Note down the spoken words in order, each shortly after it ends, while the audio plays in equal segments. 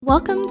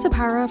Welcome to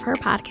Power of Her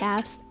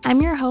podcast.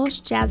 I'm your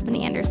host, Jasmine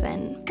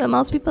Anderson, but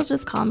most people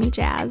just call me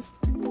Jazz.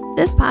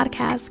 This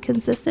podcast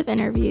consists of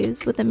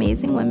interviews with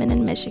amazing women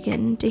in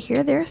Michigan to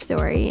hear their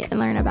story and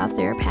learn about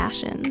their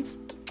passions.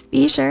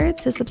 Be sure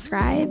to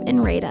subscribe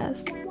and rate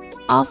us.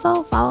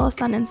 Also, follow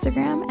us on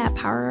Instagram at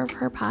Power of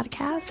Her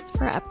podcast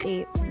for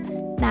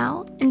updates.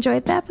 Now, enjoy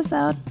the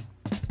episode.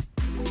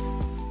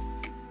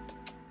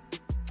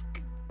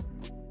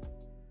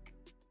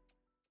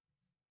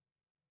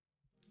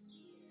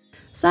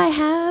 So I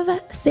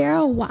have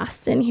Sarah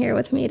Waston here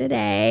with me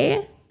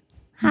today.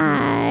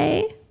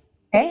 Hi.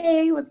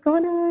 Hey, what's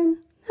going on?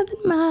 Nothing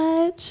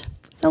much.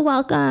 So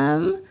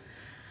welcome.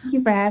 Thank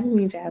you for having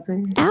me,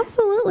 Jasmine.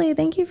 Absolutely.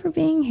 Thank you for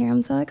being here.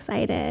 I'm so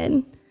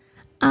excited.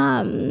 So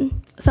I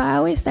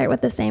always start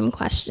with the same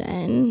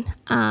question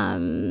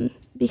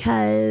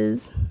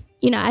because,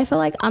 I feel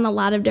like on a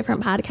lot of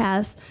different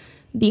podcasts,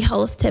 the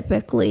host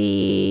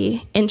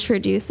typically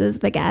introduces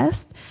the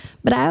guest,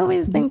 but I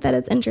always think that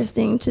it's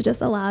interesting to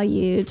just allow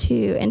you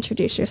to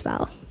introduce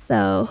yourself.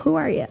 So who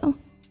are you?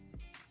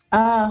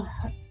 I've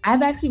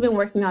actually been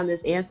working on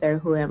this answer,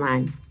 who am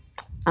I?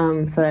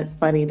 So it's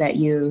funny that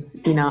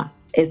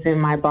it's in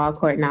my ball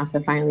court now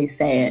to finally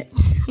say it.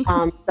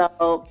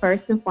 So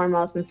first and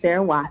foremost, I'm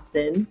Sarah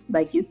Waston.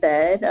 Like you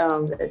said,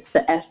 it's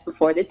the S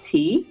before the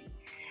T.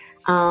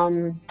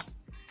 I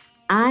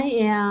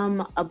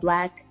am a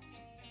Black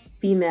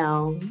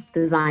female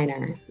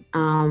designer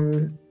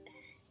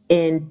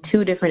in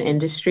two different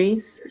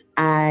industries.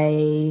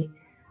 I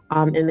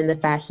am in the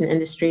fashion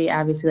industry,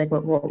 obviously, like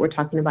what we're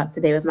talking about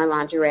today with my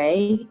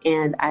lingerie,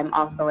 and I'm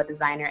also a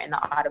designer in the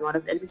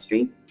automotive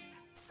industry.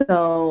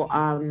 So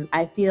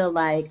I feel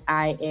like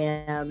I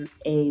am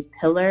a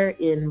pillar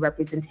in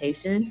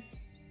representation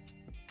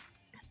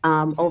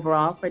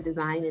overall for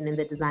design and in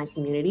the design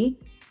community,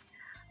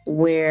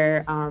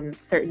 where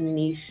certain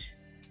niche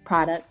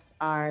products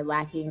are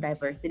lacking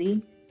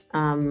diversity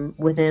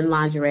within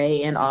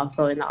lingerie and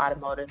also in the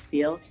automotive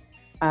field.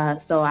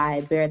 So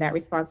I bear that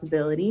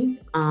responsibility.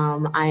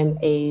 I'm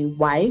a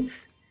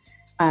wife,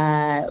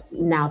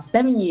 now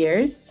 7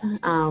 years.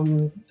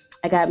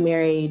 I got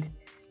married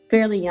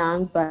fairly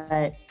young,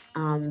 but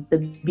the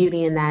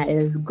beauty in that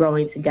is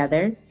growing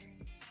together.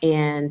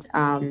 And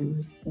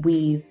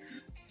we've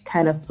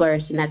kind of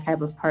flourished in that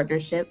type of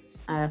partnership,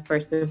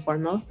 first and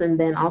foremost. And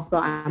then also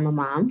I'm a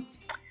mom.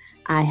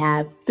 I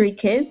have 3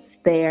 kids.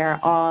 They're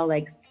all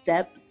like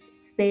step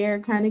stair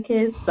kind of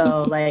kids.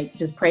 So like,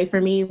 just pray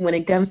for me when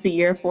it comes to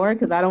year 4,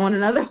 because I don't want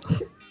another.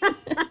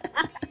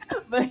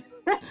 But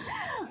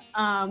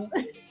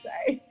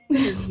sorry,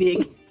 just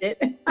being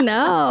kidded.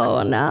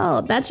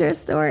 No, that's your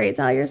story.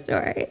 Tell your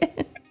story.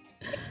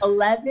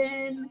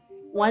 11.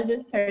 One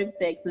just turned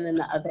 6, and then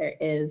the other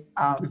is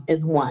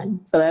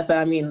 1. So that's what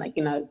I mean. Like,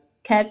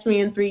 catch me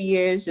in 3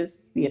 years,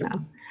 just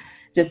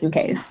in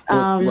case.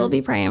 We'll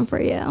be praying for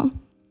you.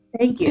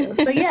 Thank you.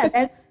 So yeah,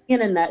 that's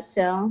in a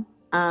nutshell.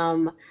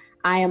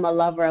 I am a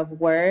lover of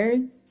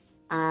words.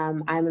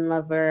 I'm a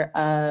lover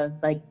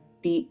of like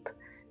deep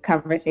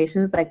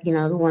conversations, like,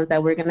 the ones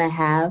that we're going to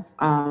have,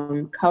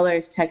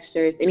 colors,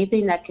 textures,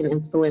 anything that can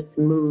influence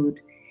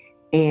mood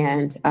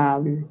and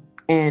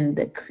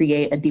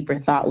create a deeper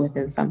thought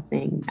within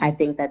something. I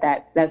think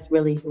that's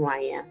really who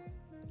I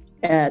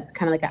am.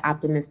 Kind of like an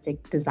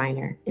optimistic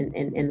designer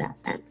in that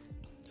sense.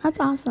 That's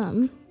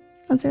awesome.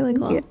 That's really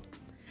cool.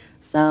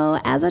 So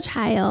as a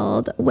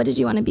child, what did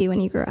you want to be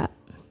when you grew up?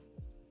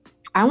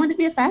 I wanted to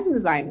be a fashion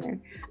designer.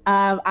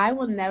 I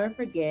will never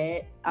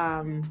forget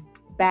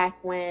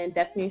back when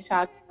Destiny's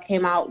Child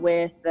came out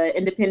with the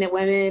Independent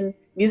Women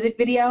music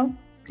video.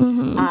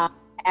 Mm-hmm. I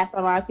asked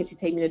my mom, could she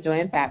take me to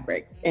Joann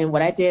Fabrics? And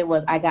what I did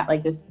was I got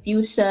like this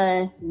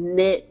fuchsia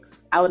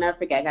knits. I will never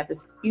forget. I got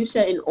this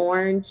fuchsia and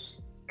orange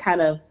kind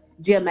of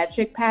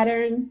geometric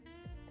pattern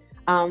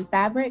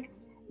fabric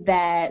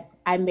that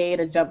I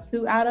made a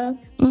jumpsuit out of.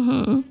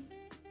 Mm-hmm.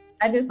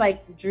 I just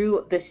like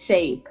drew the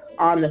shape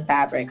on the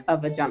fabric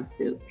of a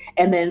jumpsuit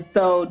and then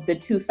sewed the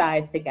 2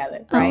 sides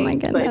together, right? Oh my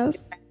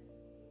goodness.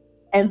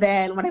 And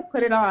then when I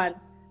put it on,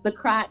 the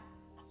crotch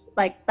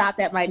like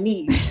stopped at my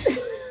knees.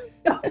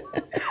 So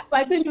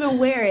I couldn't even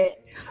wear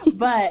it,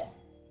 but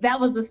that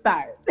was the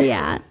start.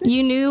 Yeah,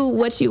 you knew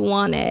what you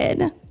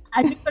wanted.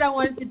 I knew what I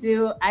wanted to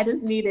do. I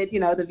just needed,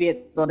 the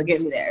vehicle to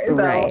get me there. So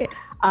right.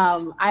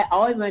 I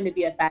always wanted to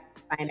be a fashion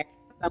designer in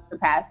some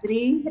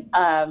capacity.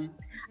 I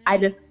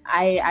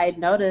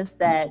noticed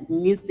that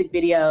music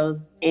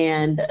videos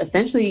and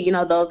essentially,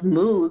 those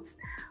moods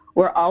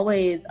were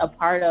always a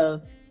part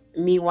of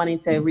me wanting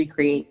to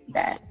recreate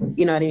that.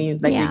 You know what I mean?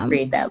 Like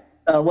recreate that.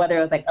 So whether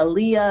it was like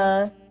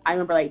Aaliyah, I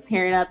remember like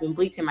tearing up and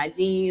bleaching my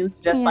jeans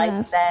just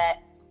like that,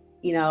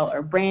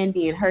 or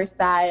Brandy and her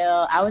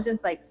style. I was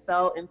just like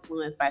so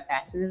influenced by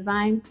fashion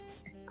design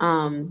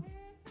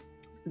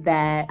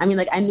that,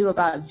 I knew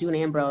about June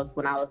Ambrose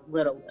when I was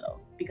little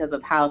because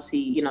of how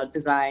she,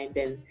 designed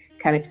and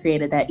kind of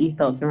created that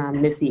ethos around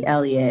Missy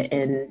Elliott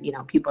and,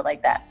 people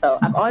like that. So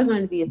I've always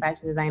wanted to be a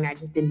fashion designer. I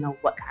just didn't know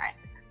what kind.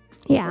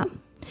 Yeah.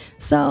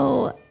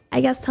 So I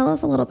guess tell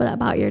us a little bit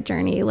about your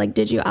journey. Like,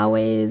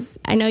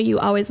 I know you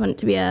always wanted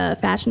to be a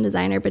fashion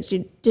designer, but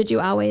did you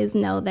always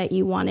know that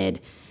you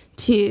wanted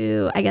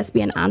to, I guess,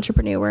 be an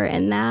entrepreneur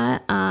in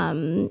that?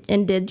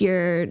 And did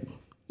your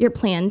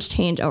plans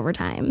change over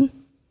time?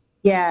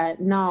 Yeah,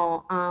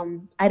 no,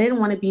 I didn't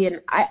want to be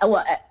I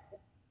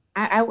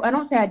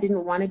don't say I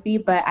didn't want to be,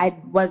 but I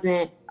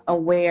wasn't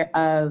aware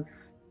of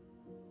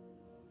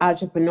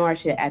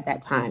entrepreneurship at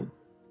that time.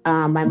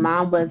 My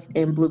mom was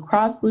in Blue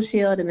Cross Blue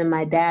Shield, and then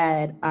my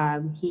dad,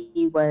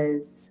 he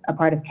was a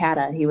part of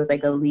CATA. He was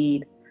like a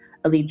lead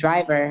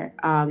driver.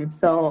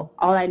 So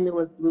all I knew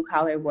was blue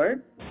collar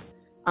work.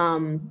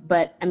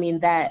 But I mean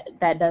that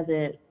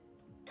doesn't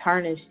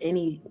tarnish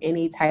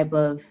any type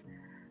of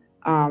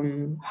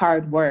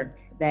hard work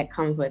that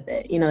comes with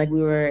it. You know, like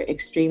we were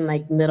extreme,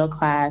 like middle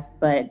class,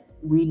 but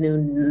we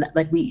knew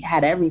like we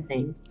had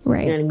everything.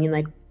 Right. You know what I mean?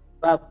 Like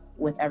up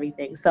with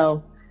everything.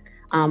 So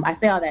I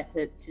say all that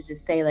to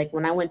just say, like,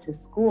 when I went to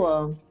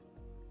school,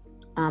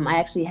 I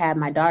actually had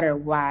my daughter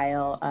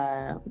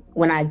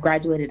when I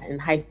graduated in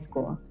high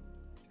school.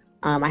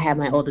 I had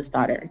my oldest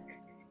daughter.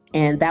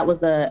 And that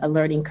was a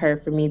learning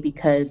curve for me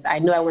because I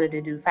knew I wanted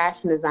to do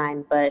fashion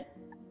design, but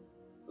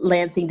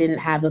Lansing didn't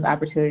have those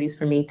opportunities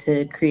for me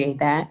to create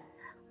that.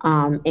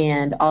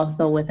 And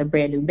also with a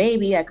brand new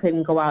baby, I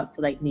couldn't go out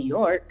to like New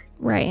York.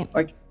 Right.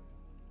 Or,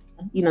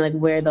 you know, like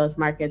where those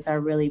markets are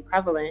really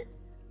prevalent.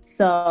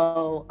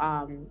 So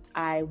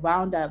I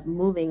wound up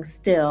moving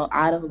still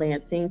out of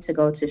Lansing to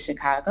go to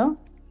Chicago.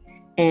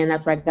 And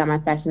that's where I got my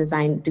fashion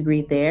design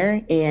degree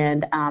there.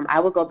 And I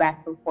would go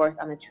back and forth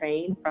on the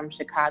train from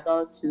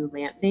Chicago to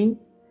Lansing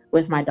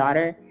with my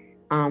daughter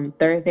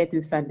Thursday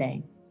through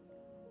Sunday.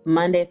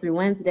 Monday through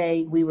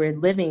Wednesday, we were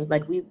living,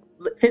 like we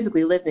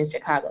physically lived in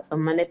Chicago. So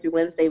Monday through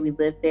Wednesday, we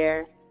lived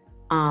there.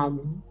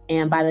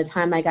 And by the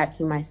time I got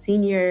to my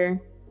senior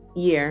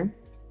year,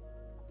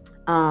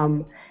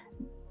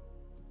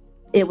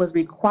 it was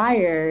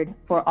required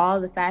for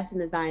all the fashion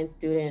design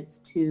students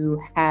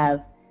to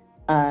have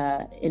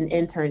an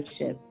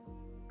internship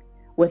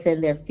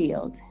within their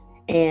field.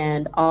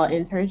 And all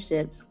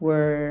internships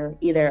were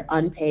either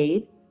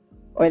unpaid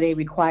or they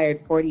required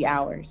 40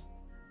 hours.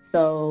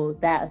 So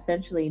that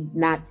essentially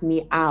knocked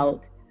me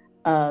out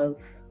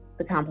of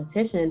the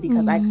competition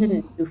because I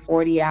couldn't do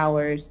 40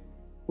 hours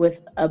with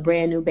a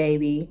brand new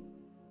baby.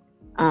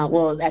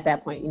 Well, at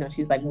that point, you know,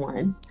 she was like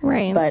 1.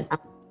 Right.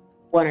 But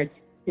 1 or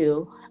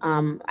 2.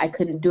 I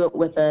couldn't do it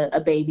with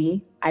a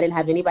baby. I didn't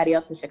have anybody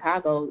else in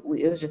Chicago.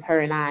 It was just her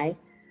and I,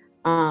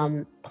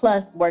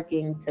 plus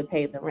working to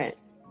pay the rent.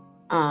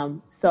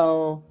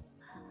 So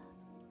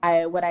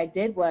what I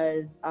did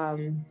was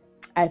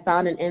I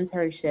found an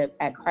internship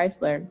at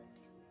Chrysler,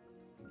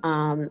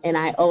 and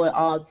I owe it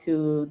all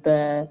to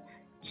the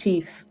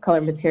chief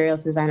color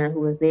materials designer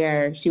who was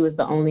there. She was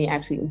the only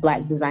actually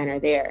Black designer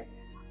there.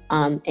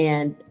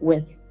 And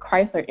with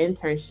Chrysler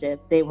internship,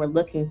 they were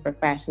looking for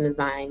fashion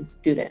design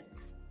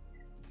students.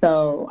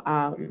 So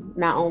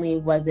not only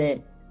was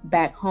it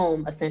back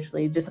home,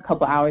 essentially just a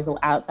couple hours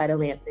outside of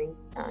Lansing,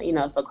 you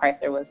know, so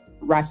Chrysler was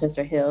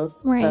Rochester Hills.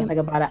 Right. So it's like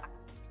about a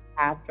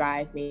half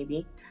drive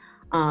maybe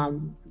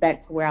back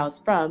to where I was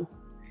from.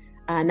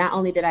 Not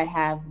only did I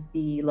have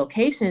the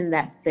location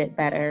that fit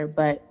better,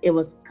 but it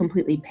was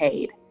completely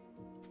paid.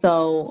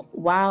 So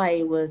while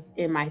I was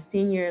in my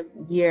senior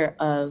year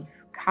of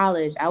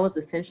college, I was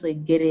essentially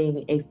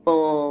getting a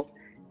full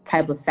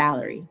type of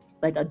salary,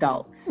 like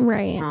adults.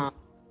 Right.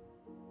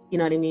 You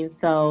know what I mean?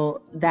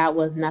 So that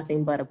was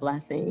nothing but a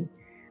blessing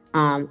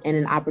and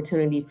an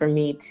opportunity for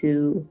me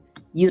to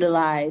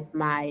utilize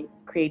my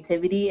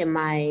creativity and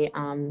my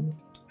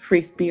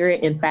free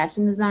spirit in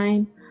fashion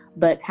design,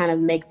 but kind of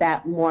make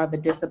that more of a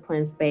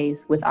disciplined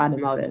space with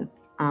automotive.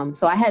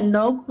 So I had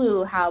no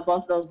clue how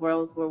both those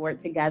worlds would work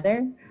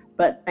together,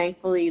 but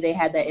thankfully they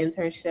had that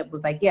internship,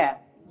 was like, yeah,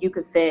 you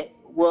could fit,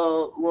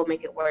 we'll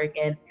make it work.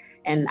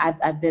 And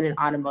I've been in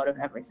automotive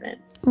ever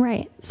since.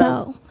 Right.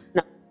 So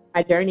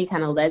my journey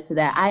kind of led to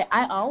that.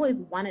 I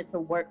always wanted to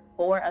work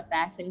for a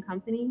fashion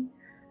company.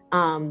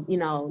 You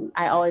know,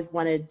 I always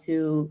wanted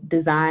to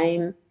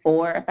design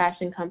for a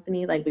fashion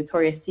company like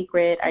Victoria's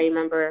Secret, I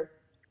remember,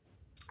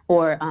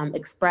 or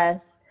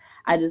Express.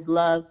 I just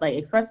loved, like,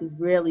 Express was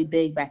really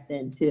big back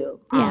then too.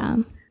 Yeah.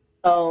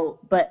 So,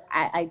 but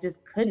I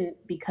just couldn't,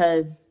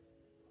 because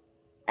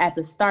at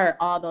the start,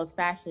 all those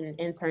fashion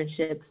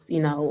internships,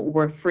 you know,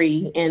 were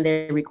free and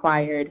they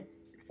required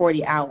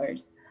 40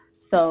 hours.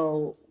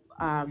 So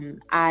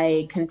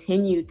I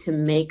continued to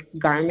make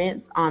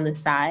garments on the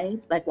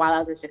side. Like while I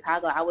was in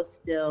Chicago, I was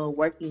still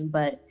working,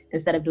 but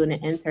instead of doing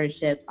an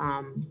internship,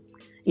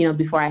 you know,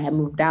 before I had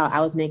moved out, I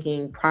was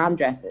making prom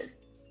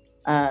dresses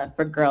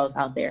for girls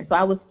out there. So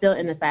I was still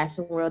in the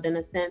fashion world in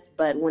a sense,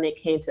 but when it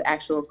came to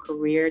actual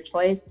career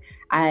choice,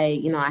 I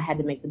had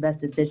to make the best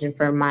decision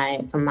for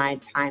my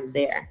time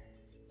there,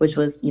 which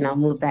was, you know,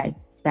 move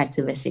back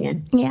to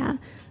Michigan. Yeah.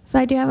 So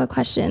I do have a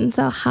question.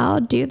 So how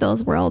do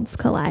those worlds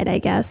collide, I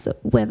guess,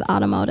 with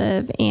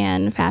automotive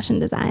and fashion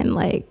design?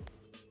 Like,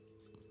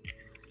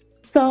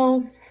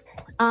 so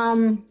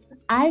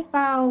I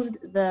found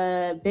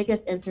the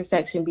biggest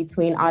intersection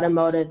between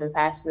automotive and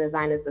fashion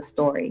design is the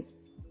story,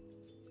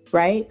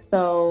 right?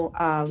 So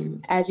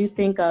as you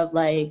think of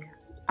like,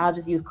 I'll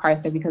just use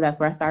Chrysler because that's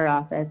where I started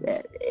off as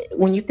it.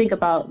 When you think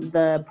about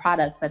the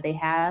products that they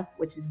have,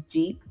 which is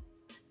Jeep,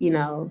 you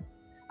know,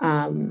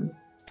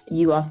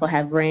 you also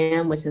have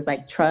Ram, which is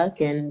like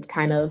truck and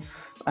kind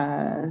of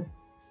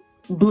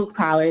blue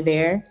collar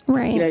there.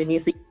 Right. You know what I mean?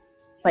 So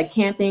it's like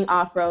camping,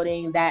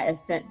 off-roading, that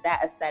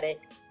aesthetic.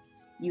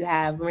 You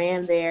have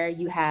Ram there.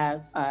 You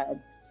have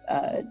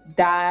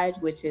Dodge,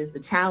 which is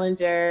the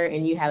Challenger,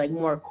 and you have like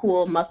more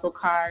cool muscle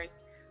cars.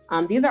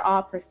 These are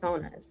all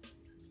personas.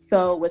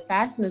 So with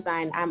fashion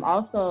design, I'm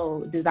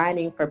also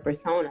designing for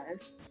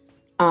personas,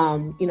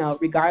 you know,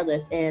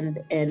 regardless.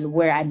 And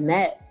where I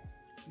met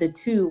the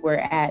two were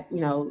at,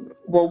 you know,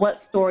 well, what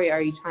story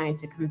are you trying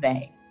to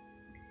convey?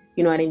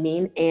 You know what I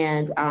mean?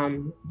 And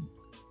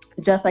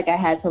just like I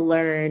had to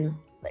learn,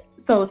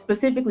 so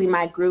specifically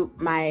my group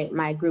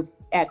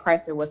at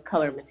Chrysler was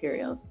color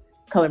materials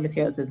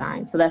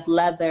design. So that's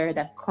leather,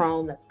 that's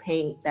chrome, that's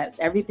paint, that's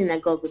everything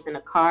that goes within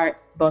a car,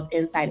 both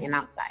inside and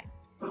outside.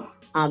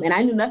 And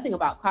I knew nothing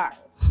about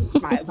cars.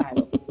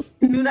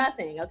 Knew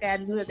nothing. Okay, I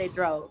just knew that they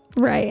drove.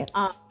 Right.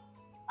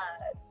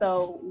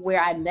 So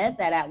where I met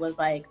that at was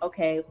like,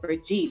 okay, for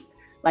Jeep,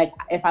 like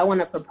if I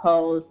want to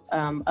propose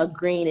a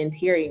green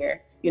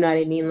interior, you know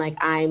what I mean? Like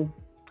I'm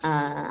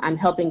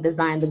helping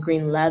design the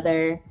green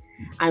leather.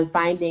 I'm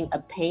finding a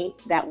paint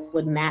that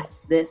would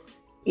match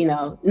this, you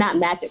know, not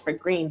match it for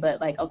green, but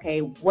like,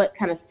 okay, what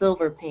kind of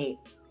silver paint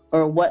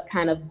or what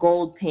kind of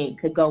gold paint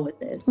could go with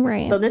this?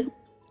 Right. So this is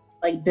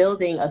like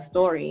building a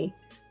story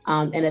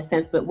in a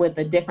sense, but with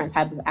a different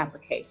type of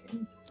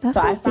application. That's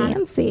so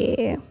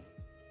fancy.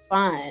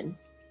 Fun.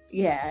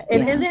 Yeah.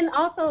 And then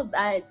also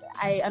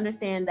I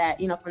understand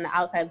that, you know, from the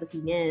outside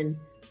looking in,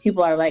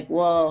 people are like,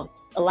 well,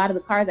 a lot of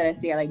the cars that I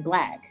see are like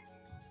black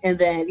and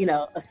then, you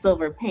know, a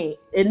silver paint.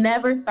 It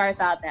never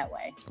starts out that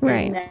way.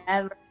 Right. It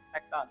never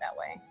starts out that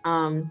way.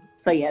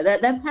 So yeah,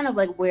 that's kind of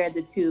like where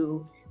the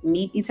two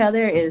meet each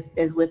other is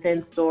within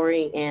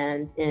story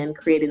and in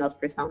creating those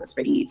personas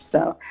for each.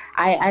 So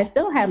I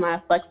still have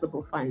my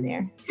flexible fun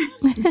there.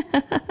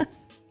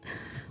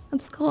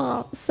 That's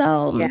cool.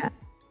 So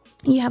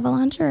you have a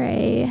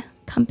lingerie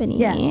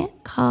company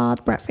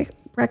called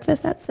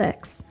Breakfast at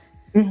 6.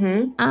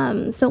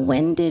 Mm-hmm. So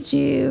when did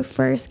you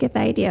first get the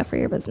idea for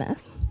your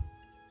business?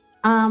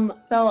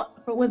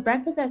 With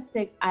Breakfast at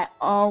 6, I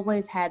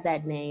always had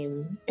that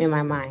name in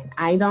my mind.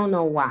 I don't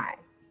know why.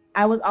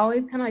 I was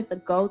always kind of like the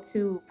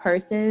go-to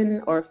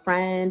person or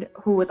friend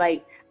who would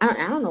like, I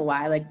don't know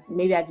why, like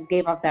maybe I just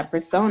gave off that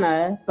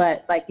persona,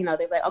 but like, you know,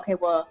 they're like, okay,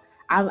 well,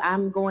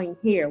 I'm going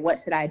here. What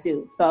should I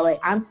do? So like,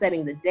 I'm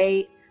setting the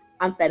date.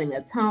 I'm setting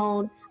the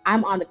tone.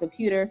 I'm on the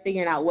computer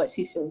figuring out what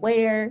she should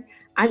wear.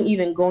 I'm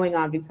even going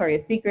on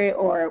Victoria's Secret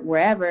or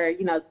wherever,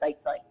 you know, it's like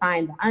to like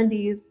find the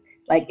undies.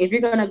 Like if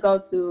you're going to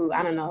go to,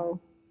 I don't know,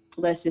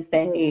 let's just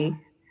say,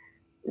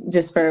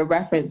 just for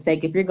reference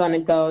sake, if you're going to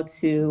go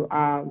to,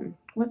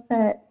 what's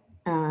that?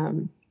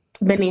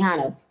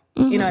 Benihana's,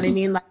 you know what I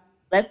mean? Like,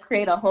 let's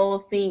create a whole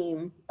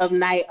theme of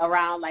night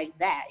around like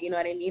that, you know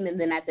what I mean? And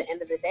then at the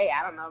end of the day,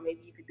 I don't know,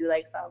 maybe you could do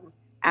like some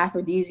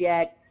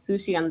aphrodisiac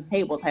sushi on the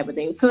table type of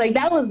thing. So like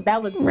that was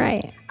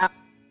right.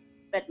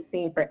 Set the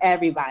scene for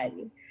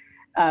everybody.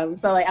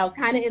 So like I was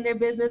kind of in their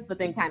business, but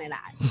then kind of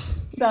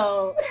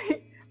not.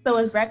 So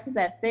with Breakfast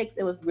at 6,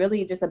 it was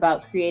really just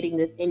about creating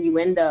this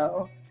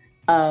innuendo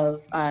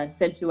of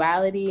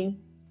sensuality.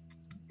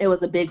 It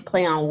was a big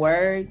play on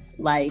words,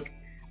 like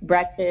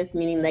breakfast,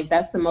 meaning like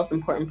that's the most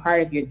important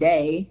part of your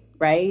day,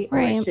 right? Or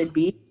it should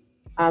be.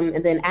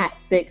 And then at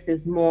 6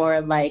 is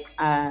more like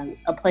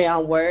a play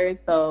on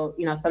words. So,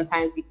 you know,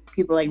 sometimes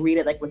people like read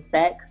it like with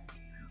sex,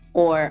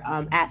 or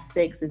at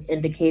 6 is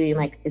indicating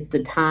like it's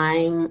the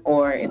time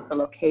or it's the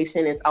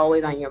location. It's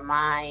always on your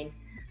mind.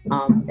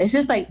 It's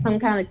just like some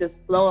kind of like this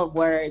flow of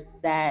words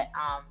that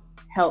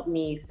help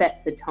me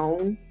set the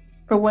tone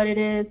for what it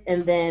is.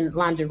 And then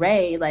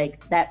lingerie,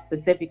 like that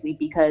specifically,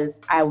 because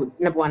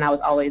number one, I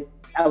was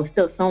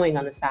still sewing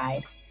on the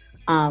side.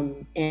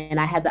 And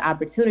I had the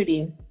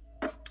opportunity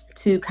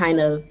to kind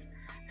of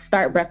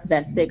start Breakfast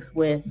at 6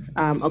 with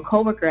a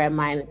coworker of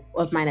mine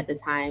at the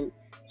time.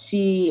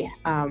 She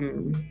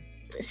kind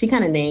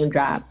of name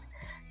dropped.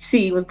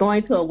 She was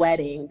going to a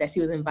wedding that she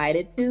was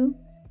invited to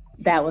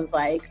that was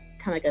like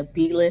kind of like a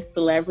B-list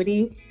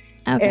celebrity.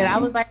 Okay. And I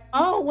was like,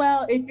 oh,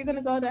 well, if you're going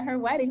to go to her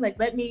wedding, like,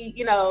 let me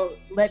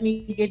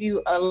give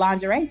you a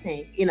lingerie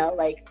thing, you know,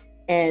 like,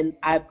 and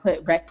I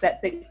put Breakfast at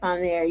 6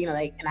 on there, you know,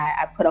 like, and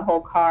I put a whole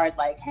card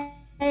like,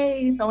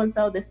 hey,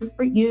 so-and-so, this is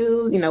for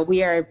you. You know,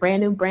 we are a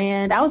brand new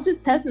brand. I was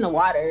just testing the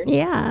waters.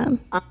 Yeah.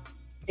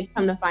 And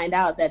come to find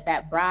out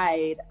that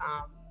bride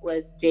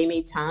was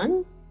Jamie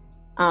Chung.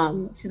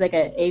 She's like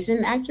an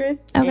Asian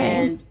actress. Okay.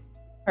 And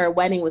her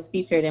wedding was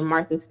featured in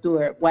Martha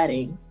Stewart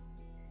weddings.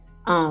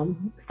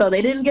 So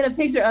they didn't get a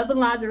picture of the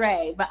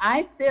lingerie, but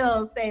I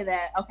still say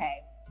that, okay,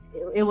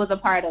 it was a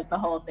part of the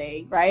whole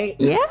thing, right?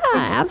 Yeah,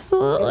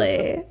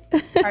 absolutely.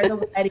 Part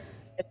of the wedding.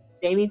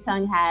 Jamie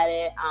Chung had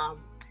it.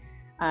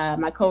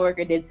 My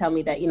coworker did tell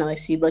me that, like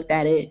she looked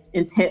at it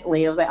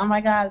intently. I was like, oh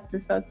my God, this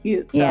is so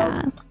cute.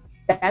 Yeah. So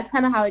that's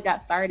kind of how it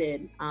got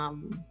started.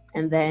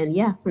 And then,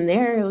 from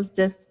there, it was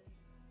just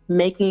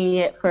making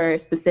it for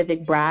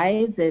specific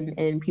brides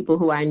and people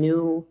who I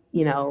knew,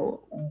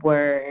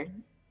 were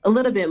a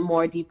little bit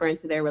more deeper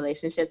into their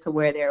relationship to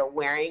where they're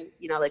wearing,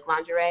 like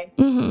lingerie.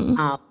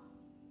 Mm-hmm.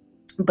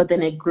 But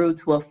then it grew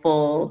to a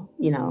full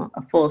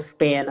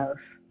span of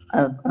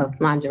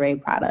lingerie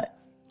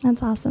products.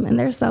 That's awesome. And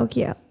they're so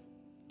cute.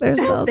 They're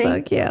so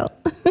cute.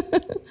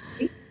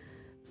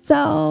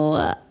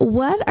 So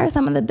what are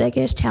some of the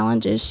biggest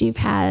challenges you've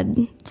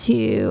had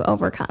to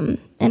overcome,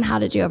 and how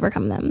did you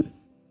overcome them?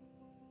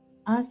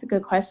 Oh, that's a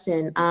good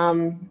question.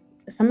 Some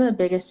of the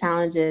biggest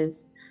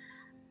challenges.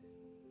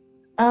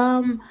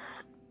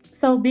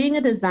 So being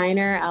a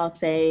designer, I'll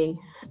say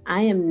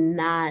I'm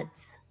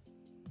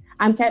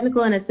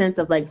technical in a sense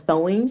of like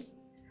sewing,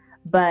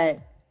 but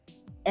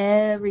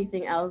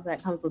everything else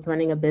that comes with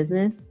running a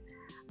business,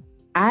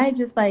 I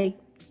just like,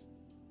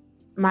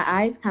 my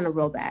eyes kind of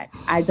roll back.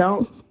 I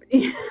don't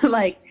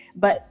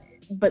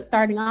but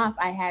starting off,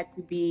 I had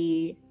to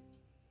be,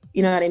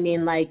 you know what I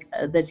mean? Like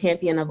the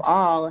champion of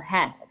all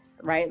hats,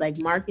 right?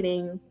 Like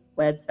marketing,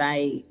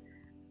 website,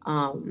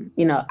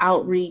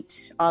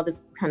 outreach, all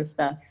this kind of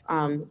stuff.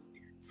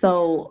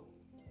 So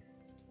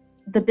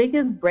the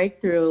biggest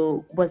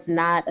breakthrough was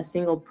not a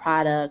single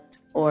product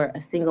or a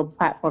single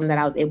platform that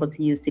I was able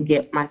to use to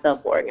get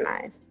myself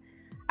organized.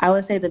 I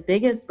would say the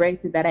biggest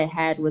breakthrough that I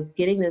had was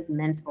getting this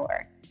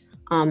mentor.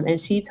 And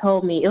she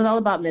told me, it was all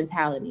about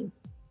mentality.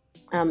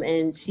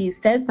 And she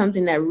said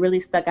something that really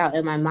stuck out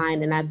in my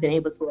mind, and I've been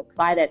able to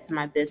apply that to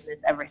my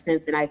business ever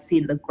since, and I've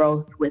seen the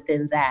growth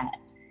within that.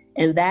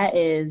 And that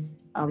is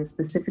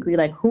specifically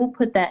like, who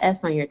put that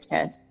S on your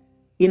chest?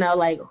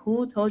 Like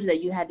who told you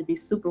that you had to be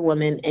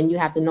superwoman and you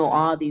have to know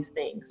all these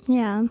things?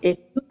 Yeah. If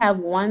you have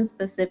one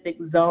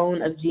specific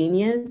zone of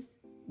genius,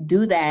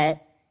 do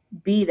that,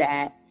 be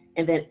that,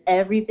 and then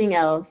everything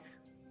else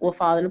will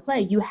fall into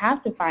play. You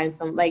have to find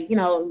some,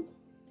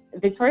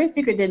 Victoria's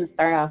Secret didn't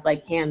start off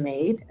like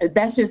handmade.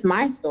 That's just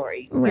my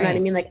story. Right. You know what I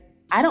mean? Like,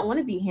 I don't want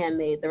to be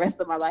handmade the rest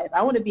of my life.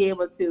 I want to be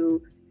able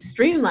to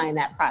streamline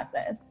that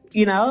process,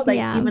 even though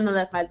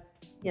that's I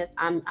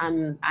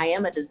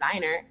am a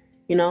designer,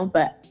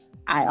 but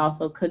I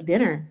also cook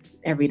dinner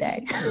every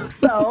day.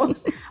 So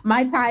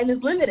my time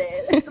is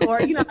limited,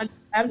 or,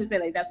 I'm just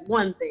saying like, that's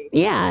one thing.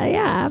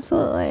 Yeah,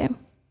 absolutely.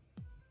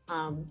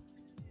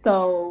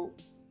 So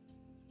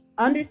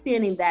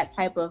understanding that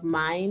type of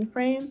mind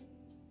frame,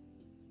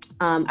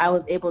 I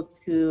was able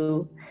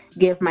to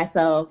give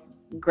myself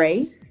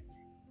grace.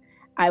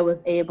 I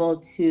was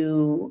able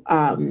to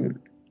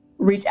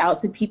reach out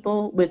to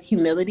people with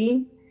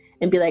humility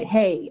and be like,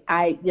 hey,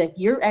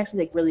 you're actually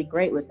like really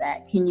great with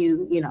that. Can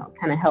you,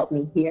 kind of help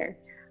me here?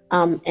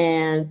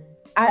 And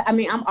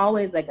I'm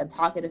always like a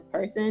talkative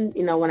person,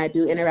 when I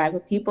do interact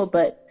with people,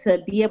 but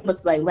to be able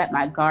to like let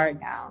my guard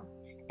down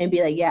and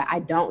be like, yeah, I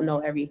don't know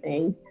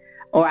everything,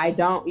 or I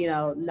don't,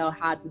 know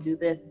how to do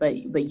this, but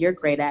you're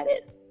great at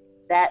it.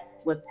 That's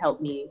what's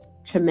helped me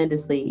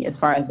tremendously as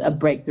far as a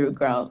breakthrough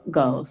girl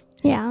goes.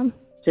 Yeah.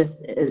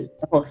 Just the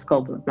whole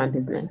scope of my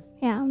business.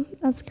 Yeah,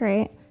 that's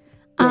great.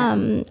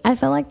 Yeah. I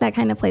feel like that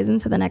kind of plays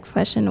into the next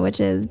question,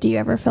 which is, do you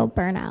ever feel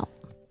burnout?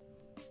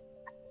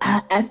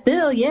 I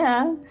still,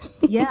 yeah.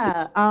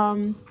 Yeah.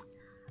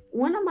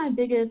 One of my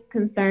biggest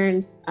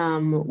concerns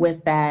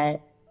with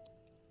that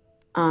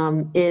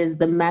is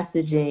the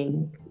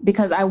messaging,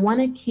 because I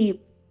want to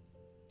keep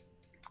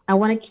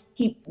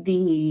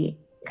the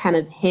kind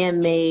of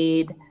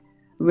handmade,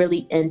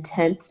 really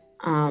intimate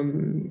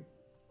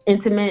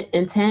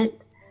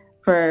intent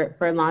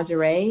for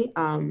lingerie,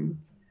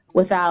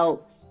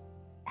 without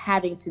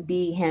having to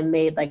be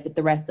handmade like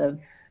the rest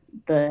of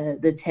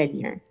the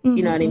tenure. Mm-hmm.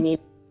 You know what I mean,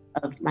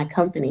 of my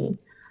company.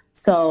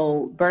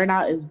 So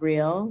burnout is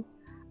real.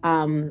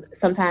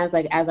 Sometimes,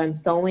 like as I'm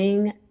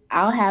sewing,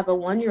 I'll have a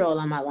 1-year-old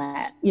on my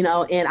lap,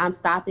 and I'm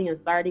stopping and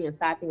starting and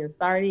stopping and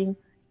starting.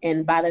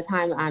 And by the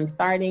time I'm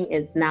starting,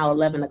 it's now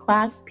 11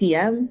 o'clock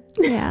p.m.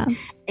 Yeah.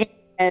 And,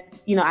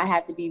 I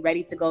have to be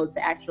ready to go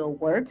to actual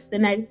work the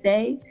next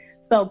day.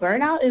 So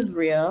burnout is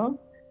real.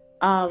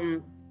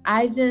 I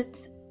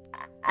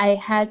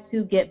had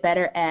to get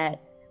better at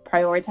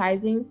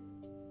prioritizing.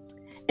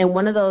 And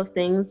one of those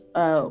things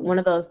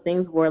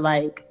were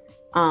like,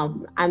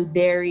 I'm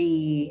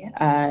very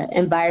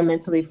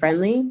environmentally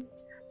friendly.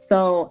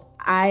 So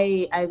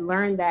I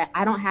learned that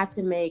I don't have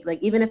to make,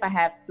 like, even if I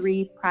have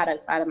 3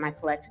 products out of my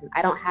collection,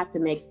 I don't have to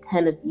make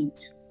 10 of each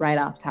right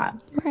off top.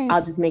 Right.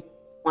 I'll just make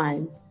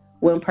 1.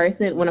 When a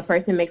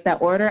person makes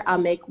that order, I'll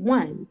make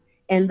 1.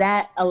 And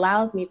that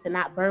allows me to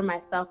not burn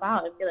myself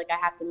out and feel like I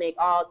have to make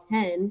all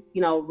 10,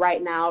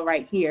 right now,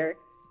 right here,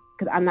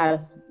 because I'm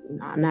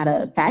not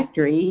a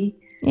factory.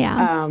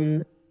 Yeah.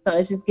 So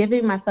it's just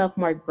giving myself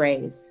more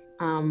grace.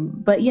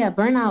 But yeah,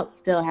 burnout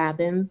still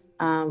happens.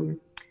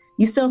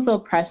 You still feel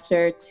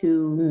pressure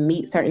to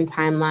meet certain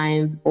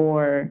timelines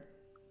or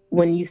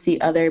when you see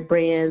other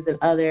brands and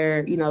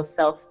other,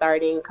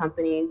 self-starting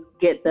companies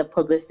get the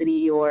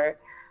publicity or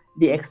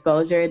the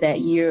exposure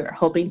that you're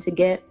hoping to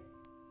get,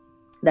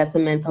 that's a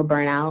mental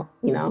burnout,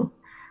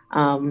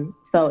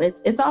 So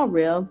it's all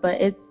real,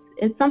 but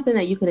it's something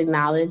that you can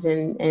acknowledge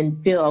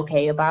and feel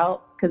okay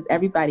about, because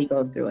everybody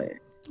goes through it.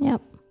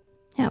 Yep.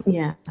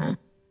 Yeah.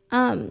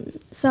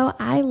 So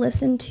I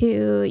listened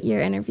to your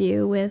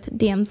interview with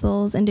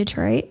Damsels in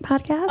Detroit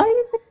podcast.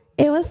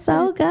 It was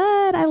so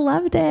good. I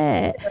loved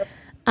it.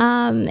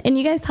 And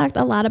you guys talked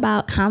a lot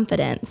about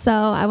confidence. So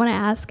I want to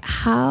ask,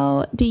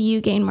 how do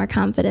you gain more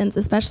confidence,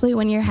 especially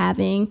when you're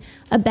having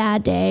a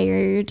bad day or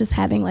you're just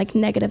having like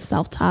negative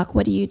self-talk?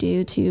 What do you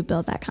do to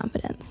build that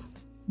confidence?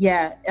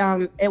 Yeah,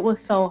 it was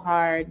so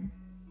hard.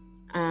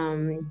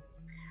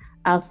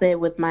 I'll say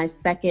with my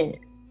second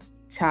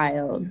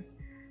child,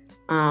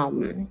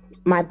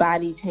 my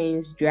body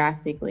changed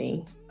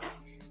drastically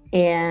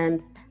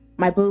and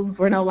my boobs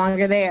were no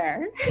longer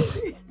there.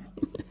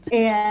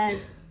 And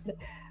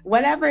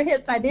whatever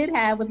hips I did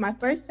have with my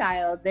first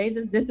child, they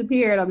just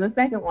disappeared on the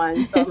second one.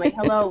 So I'm like,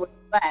 hello,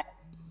 we're back.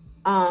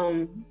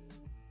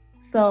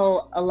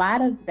 So a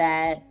lot of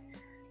that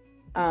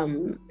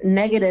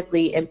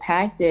negatively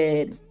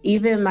impacted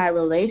even my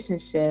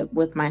relationship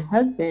with my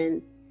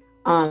husband,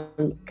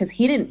 because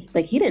he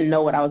didn't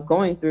know what I was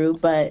going through,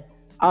 but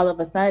all of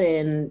a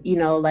sudden,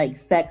 like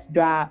sex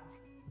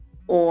drops,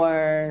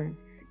 or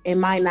it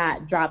might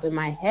not drop in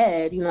my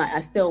head,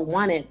 I still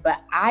want it,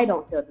 but I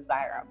don't feel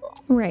desirable.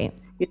 Right.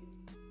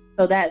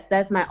 So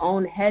that's my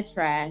own head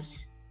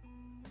trash,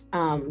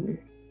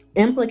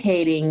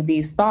 implicating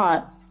these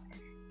thoughts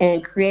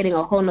and creating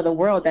a whole nother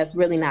world that's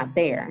really not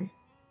there.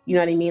 You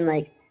know what I mean?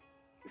 Like,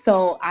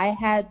 so I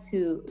had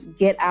to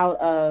get out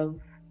of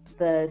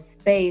the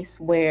space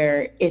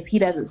where if he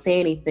doesn't say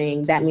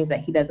anything, that means that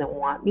he doesn't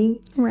want me.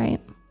 Right.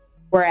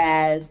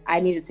 Whereas I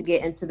needed to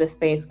get into the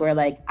space where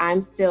like,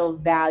 I'm still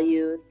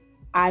valued.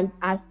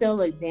 I still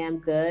look damn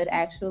good,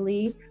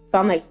 actually. So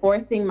I'm like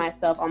forcing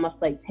myself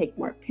almost like take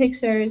more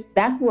pictures.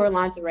 That's where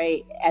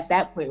lingerie at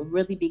that point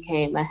really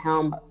became a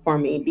helm for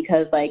me,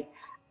 because like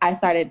I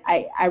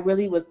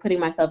really was putting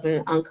myself in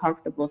an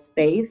uncomfortable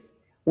space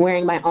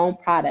wearing my own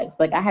products.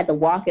 Like I had to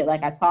walk it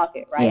like I talk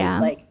it, right?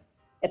 Yeah. Like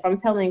if I'm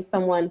telling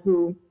someone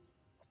who,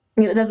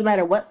 it doesn't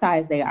matter what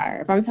size they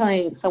are. If I'm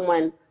telling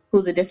someone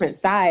who's a different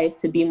size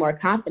to be more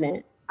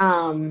confident,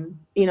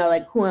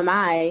 like who am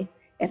I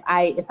if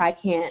I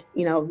can't,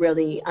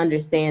 really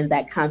understand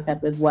that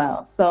concept as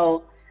well.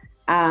 So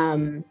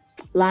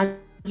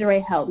lingerie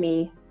helped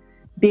me.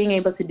 Being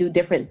able to do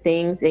different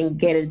things and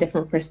get a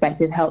different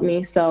perspective helped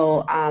me.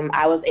 So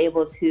I was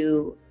able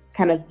to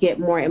kind of get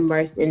more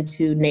immersed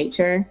into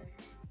nature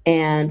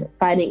and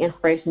finding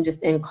inspiration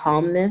just in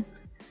calmness.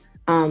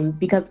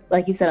 Because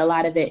like you said, a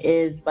lot of it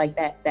is like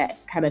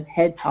that kind of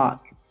head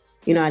talk,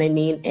 you know what I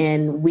mean?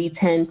 And we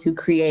tend to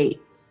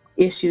create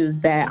issues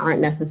that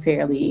aren't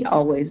necessarily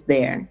always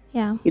there.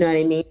 Yeah. You know what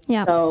I mean?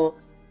 Yeah. So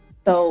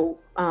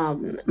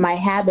my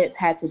habits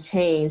had to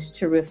change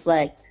to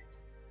reflect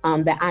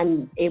that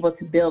I'm able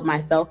to build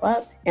myself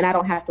up and I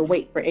don't have to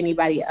wait for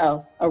anybody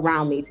else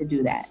around me to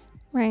do that.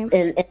 Right.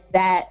 And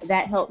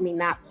that helped me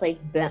not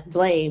place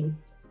blame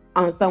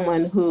on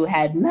someone who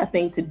had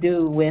nothing to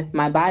do with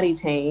my body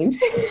change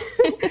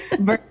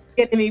versus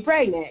getting me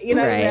pregnant.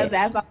 Right.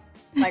 That's all,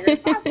 like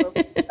responsible.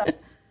 So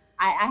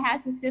I had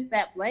to shift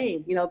that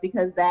blame,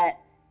 because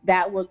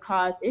that would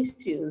cause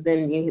issues.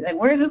 And you're like,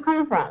 where is this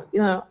coming from?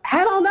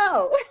 I don't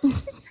know.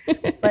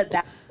 But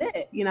that's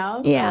it,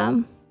 Yeah.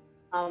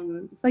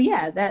 So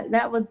yeah,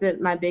 that was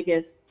my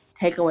biggest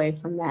takeaway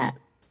from that.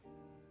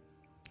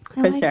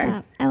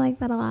 I like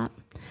that a lot.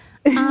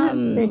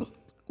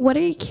 What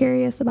are you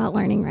curious about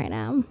learning right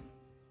now?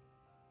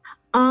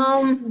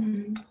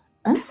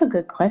 That's a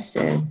good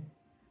question.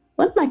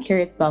 What am I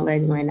curious about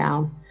learning right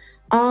now?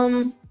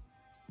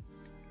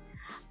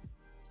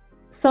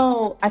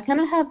 So I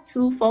kind of have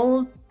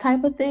twofold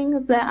type of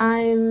things that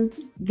I'm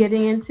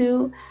getting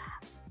into.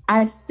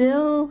 I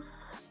don't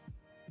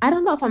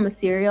know if I'm a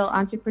serial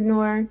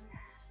entrepreneur,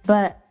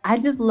 but I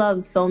just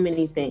love so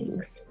many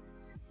things.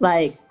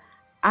 Like,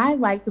 I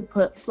like to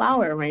put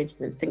flower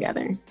arrangements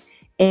together.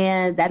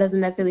 And that doesn't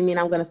necessarily mean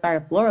I'm going to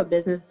start a floral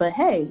business, but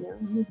hey,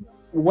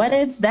 what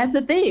if that's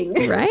a thing?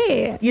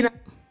 Right.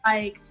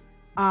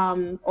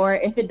 Or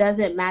if it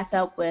doesn't match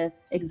up with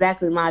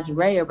exactly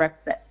lingerie or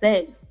breakfast at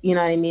 6, you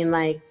know what I mean?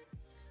 Like,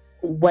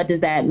 what does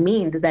that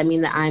mean? Does that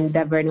mean that I'm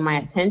diverting my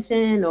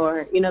attention?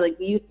 Or,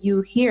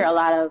 you hear a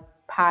lot of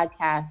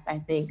podcasts, I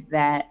think,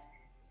 that,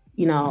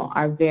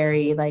 are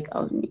very like,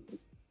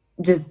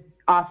 just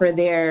offer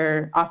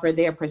their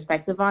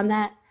perspective on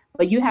that.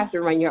 But you have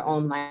to run your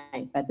own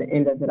life at the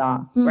end of it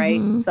all, right?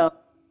 Mm-hmm. So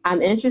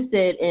I'm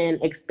interested in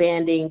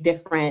expanding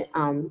different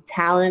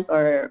talents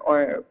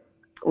or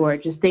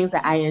just things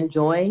that I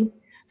enjoy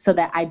so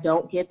that I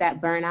don't get that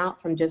burnout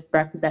from just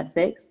breakfast at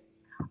 6.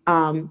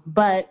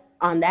 But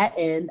on that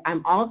end,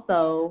 I'm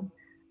also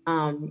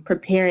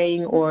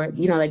preparing or,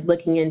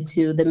 looking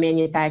into the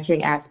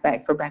manufacturing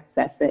aspect for breakfast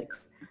at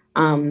 6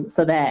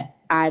 so that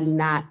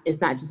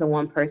it's not just a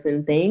one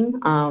person thing.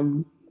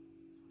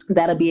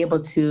 That'll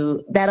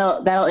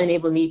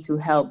enable me to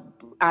help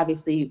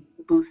obviously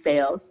boost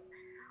sales.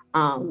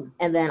 And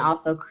then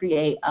also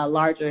create a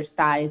larger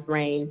size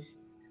range,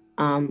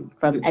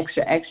 from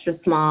extra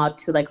small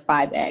to like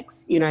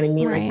 5X. You know what I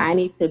mean? Right. Like I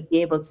need to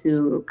be able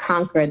to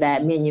conquer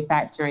that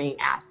manufacturing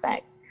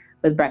aspect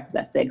with Breakfast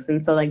at 6.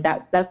 And so like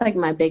that's like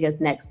my biggest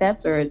next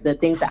steps, or the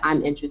things that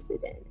I'm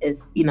interested in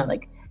is,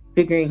 like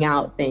figuring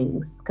out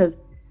things,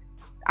 because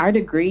our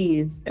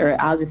degrees, or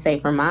I'll just say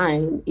for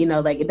mine,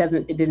 like it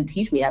didn't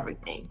teach me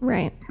everything.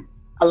 Right.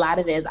 A lot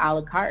of it is a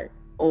la carte,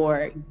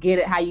 or get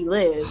it how you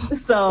live.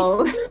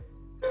 So,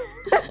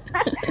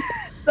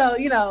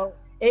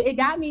 it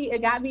got me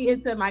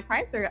into my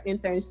Chrysler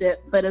internship.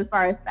 But as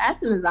far as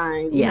fashion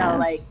design,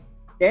 like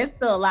there's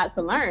still a lot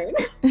to learn.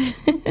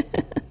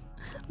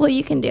 Well,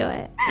 you can do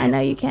it. I know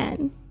you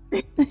can.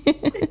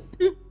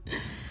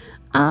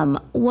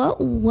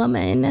 What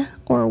woman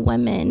or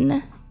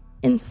women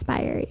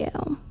inspire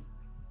you?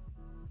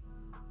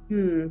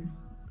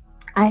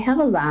 I have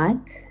a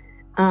lot.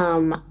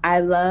 I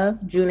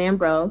love June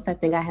Ambrose. I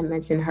think I had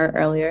mentioned her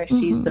earlier. Mm-hmm.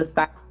 She's the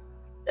style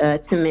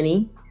to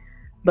many,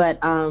 but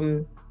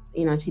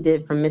she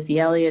did from Missy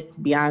Elliott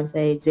to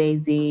Beyonce,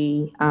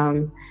 Jay-Z.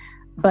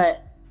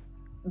 But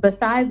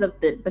besides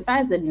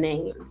the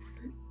names,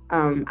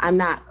 I'm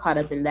not caught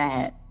up in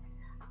that.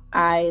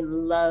 I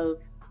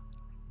love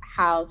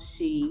how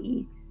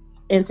she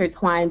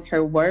intertwines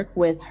her work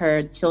with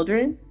her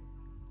children.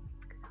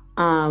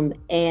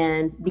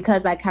 And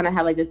because I kind of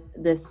have like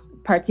this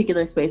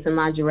particular space in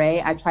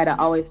lingerie, I try to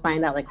always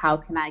find out like, how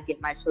can I get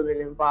my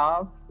children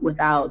involved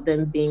without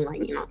them being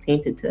like,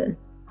 tainted to,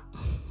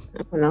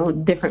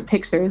 different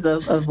pictures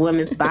of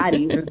women's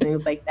bodies and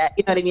things like that.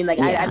 You know what I mean? Like,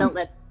 I don't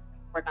let them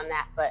work on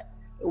that, but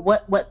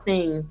what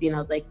things,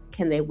 like,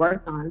 can they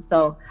work on?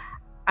 So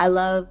I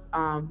love,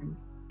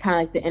 kind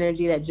of like the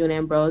energy that June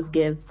Ambrose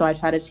gives. So I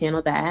try to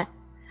channel that.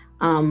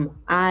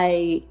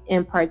 I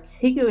am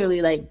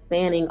particularly like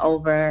fanning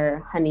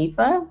over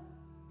Hanifa.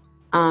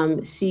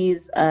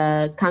 She's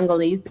a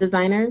Congolese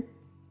designer,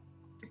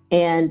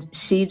 and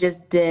she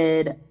just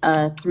did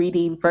a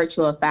 3D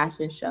virtual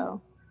fashion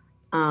show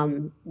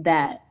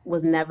that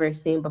was never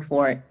seen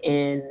before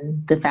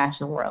in the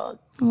fashion world.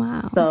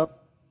 Wow. So,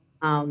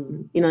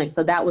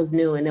 so that was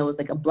new, and there was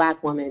like a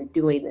Black woman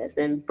doing this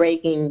and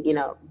breaking,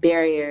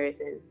 barriers,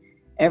 and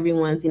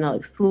everyone's,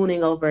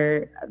 swooning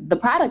over the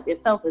product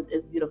itself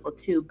is beautiful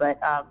too. But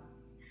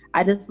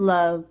I just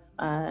love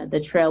the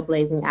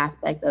trailblazing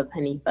aspect of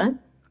Hanifa.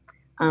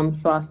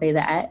 So I'll say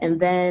that. And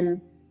then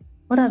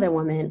what other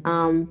woman?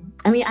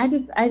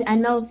 I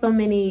know so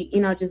many,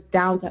 just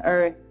down to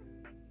earth,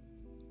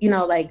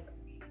 like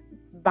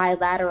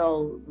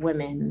bilateral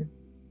women,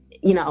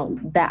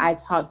 that I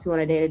talk to on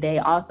a day-to-day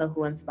also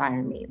who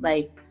inspire me.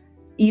 Like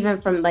even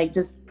from like,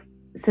 just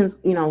since,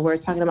 we're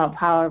talking about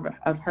power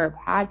of her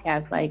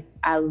podcast, like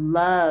I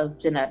love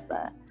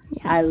Janessa.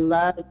 Yes. I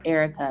love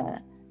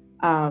Erica.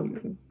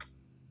 Who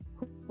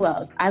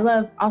else? I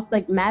love also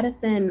like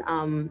Madison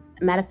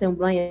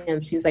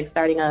Williams. She's like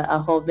starting a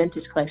whole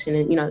vintage collection,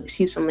 and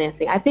she's from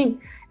Lansing. I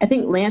think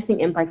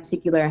Lansing in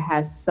particular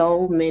has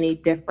so many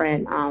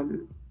different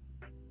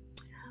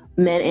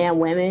men and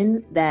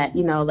women that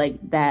like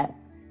that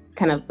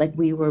kind of like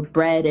we were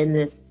bred in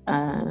this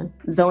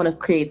zone of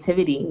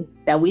creativity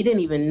that we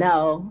didn't even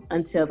know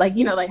until like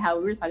like how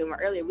we were talking about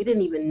earlier. We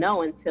didn't even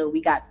know until we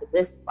got to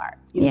this part.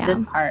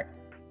 This part.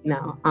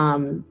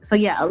 So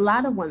yeah, a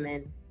lot of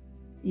women,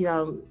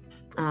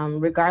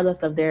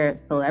 regardless of their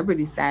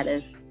celebrity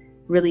status,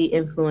 really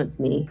influenced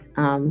me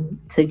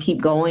to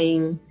keep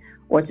going,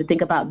 or to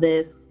think about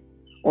this,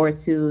 or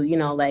to,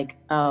 like,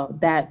 oh,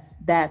 that's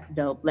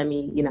dope. Let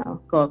me,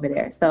 go over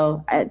there.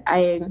 So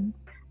I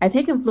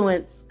take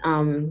influence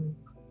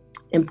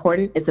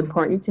important. It's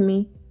important to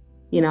me.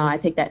 I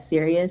take that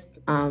serious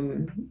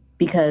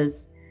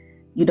because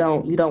you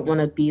don't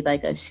want to be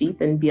like a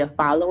sheep and be a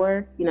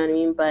follower. You know what I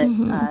mean? But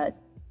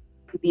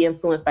be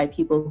influenced by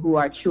people who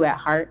are true at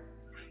heart,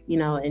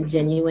 and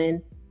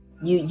genuine.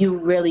 You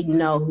really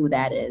know who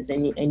that is,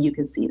 and you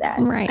can see that.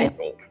 Right. I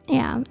think.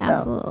 Yeah,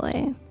 absolutely.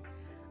 So,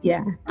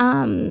 yeah.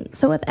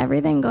 So with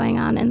everything going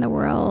on in the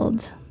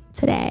world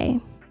today,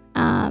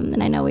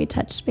 and I know we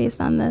touched base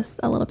on this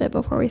a little bit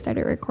before we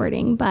started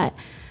recording, but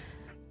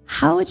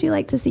how would you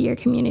like to see your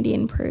community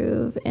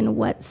improve, and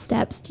what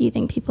steps do you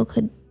think people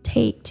could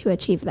take to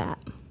achieve that?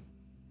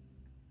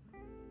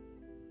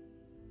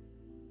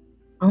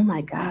 Oh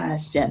my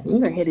gosh, Jeff,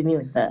 you are hitting me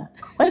with the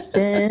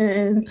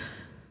questions.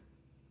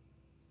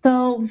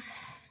 So,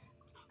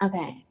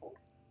 okay.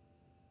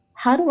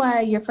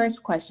 Your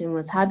first question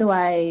was, how do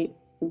I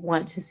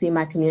want to see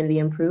my community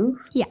improve?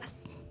 Yes.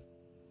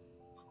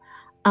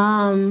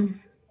 I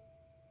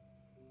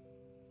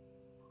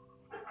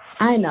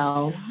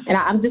know. And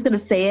I'm just going to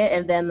say it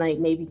and then like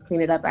maybe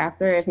clean it up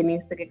after if it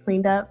needs to get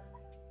cleaned up.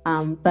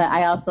 But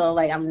I also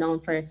I'm known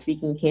for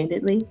speaking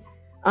candidly.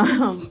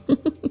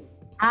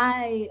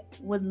 I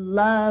would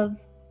love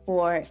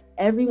for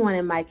everyone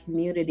in my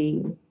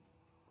community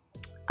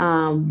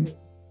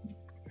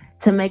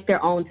to make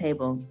their own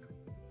tables,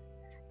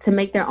 to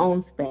make their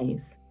own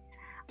space.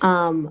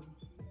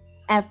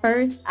 At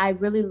first, I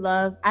really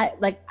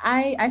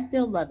I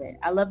still love it.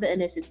 I love the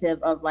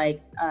initiative of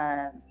like,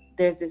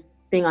 there's this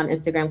thing on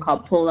Instagram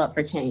called Pull Up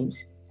for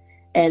Change.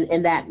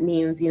 And that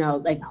means,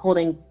 like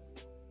holding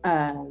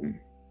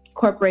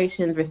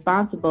corporations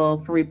responsible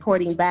for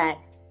reporting back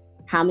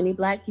how many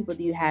Black people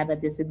do you have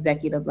at this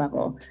executive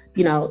level,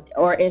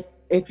 or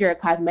if you're a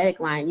cosmetic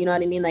line, you know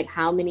what I mean? Like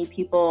how many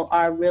people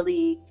are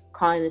really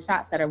calling the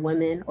shots that are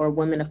women or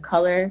women of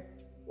color,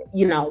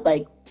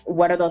 like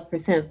what are those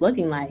percents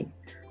looking like?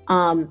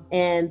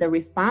 And the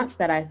response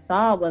that I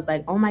saw was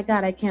like, oh my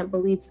God, I can't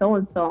believe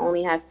so-and-so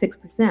only has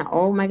 6%.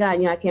 Oh my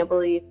God, I can't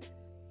believe.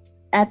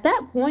 At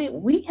that point,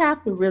 we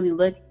have to really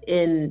look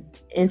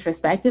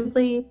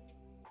introspectively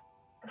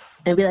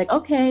and be like,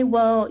 okay,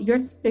 well, your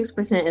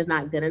 6% is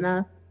not good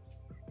enough.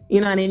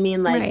 You know what I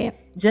mean? Like,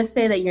 right. Just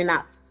say that you're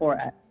not for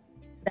it.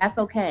 That's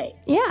okay.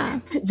 Yeah.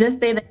 Just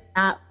say that you're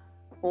not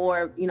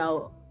for,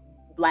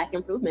 Black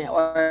improvement,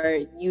 or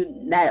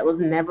that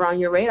was never on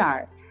your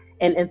radar.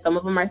 And some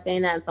of them are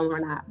saying that and some of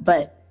them are not.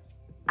 But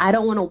I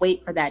don't want to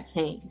wait for that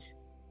change.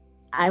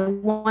 I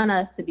want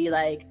us to be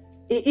like,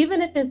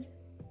 even if it's,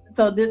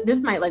 so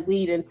this might like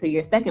lead into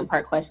your second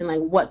part question, like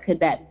what could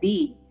that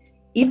be?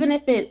 Even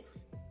if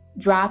it's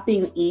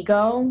dropping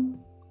ego,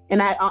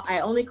 and I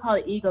only call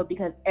it ego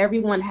because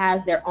everyone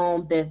has their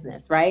own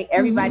business, right?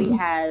 Everybody mm-hmm.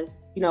 has,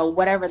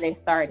 whatever they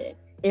started.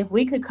 If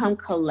we could come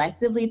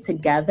collectively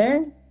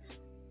together,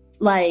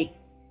 like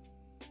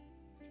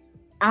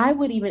I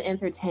would even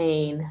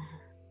entertain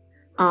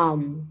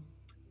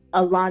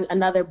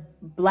another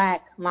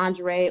Black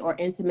lingerie or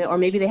intimate, or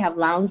maybe they have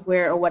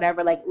loungewear or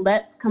whatever. Like,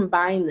 let's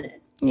combine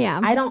this. Yeah.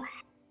 I don't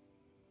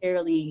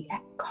necessarily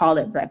call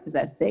it Breakfast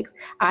at 6.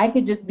 I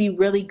could just be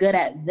really good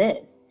at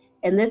this.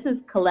 And this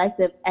is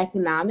collective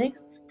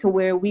economics to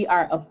where we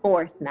are a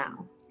force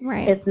now.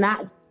 Right. It's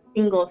not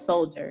single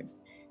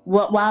soldiers.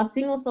 While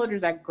single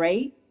soldiers are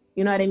great,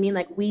 you know what I mean?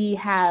 Like we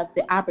have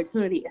the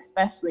opportunity,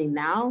 especially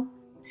now,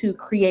 to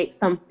create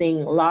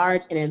something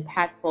large and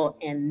impactful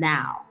and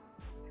now.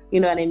 You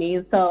know what I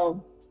mean?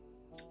 So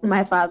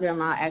my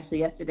father-in-law actually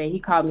yesterday, he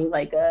called me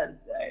like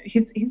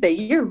he said,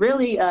 you're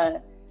really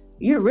a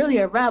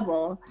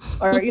rebel,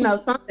 or,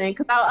 something.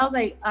 Cause I was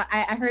like,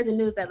 I heard the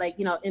news that like,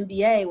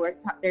 NBA,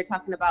 they're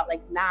talking about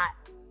like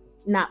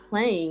not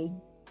playing,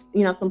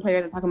 some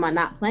players are talking about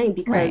not playing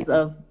because right.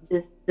 of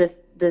this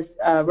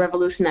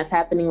revolution that's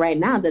happening right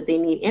now, that they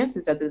need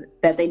answers,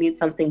 that they need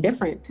something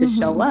different to mm-hmm.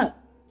 show up.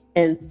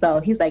 And so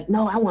he's like,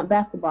 no, I want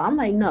basketball. I'm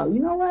like, no, you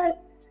know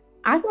what?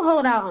 I can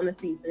hold out on the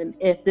season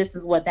if this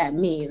is what that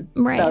means.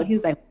 Right. So he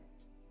was like,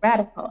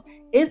 radical.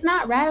 It's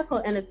not radical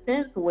in a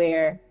sense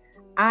where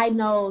I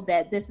know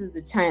that this is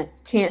the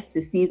chance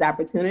to seize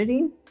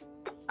opportunity.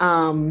 You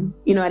know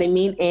what I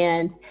mean?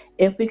 And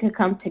if we could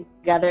come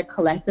together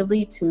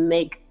collectively to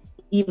make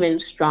even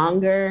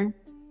stronger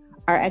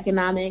our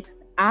economics,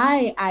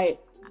 I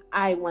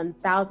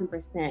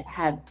 1000%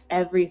 have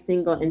every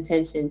single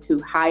intention to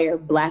hire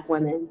Black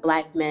women,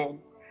 Black men,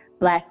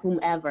 Black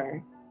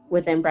whomever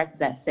within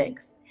Breakfast at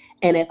 6.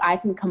 And if I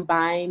can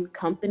combine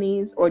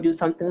companies or do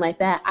something like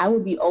that, I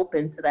would be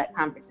open to that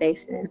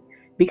conversation,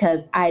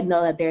 because I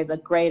know that there's a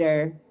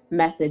greater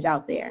message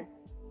out there.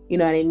 You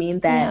know what I mean?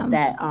 That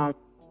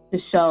to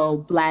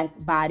show Black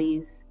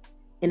bodies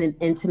in an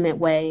intimate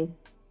way.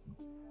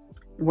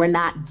 We're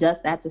not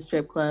just at the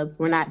strip clubs.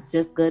 We're not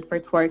just good for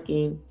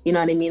twerking. You know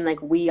what I mean?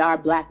 Like we are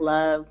Black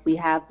love. We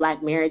have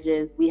Black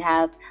marriages. We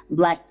have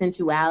Black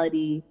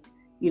sensuality.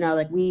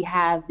 Like we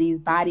have these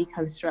body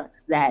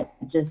constructs that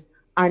just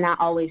are not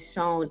always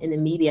shown in the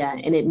media,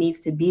 and it needs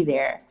to be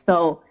there.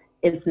 So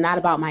it's not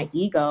about my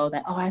ego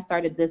that, oh, I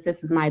started this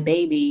is my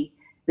baby.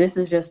 This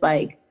is just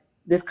like,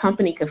 this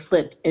company could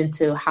flip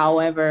into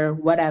however,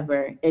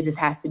 whatever, it just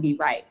has to be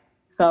right.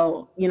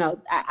 So,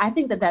 I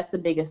think that that's the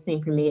biggest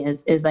thing for me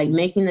is like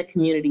making the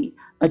community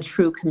a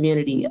true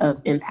community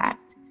of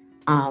impact.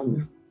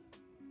 And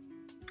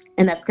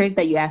that's crazy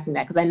that you asked me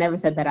that, because I never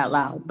said that out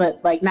loud. But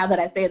like now that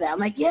I say that, I'm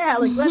like, yeah,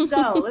 like let's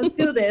go, let's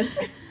do this.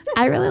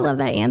 I really love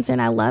that answer.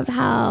 And I loved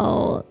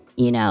how,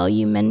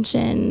 you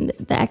mentioned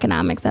the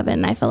economics of it.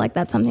 And I feel like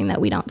that's something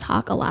that we don't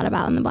talk a lot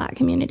about in the Black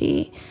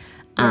community.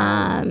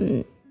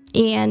 And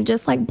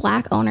just like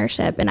Black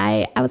ownership. And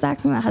I was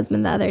asking my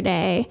husband the other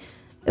day,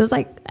 it was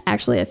like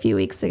actually a few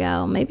weeks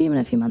ago, maybe even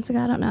a few months ago.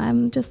 I don't know.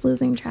 I'm just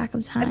losing track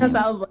of time.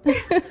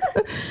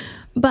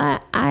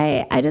 But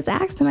I just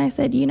asked him, I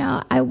said,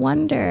 I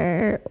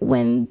wonder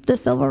when the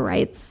civil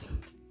rights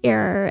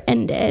era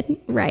ended,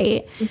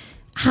 right?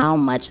 How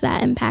much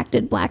that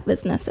impacted Black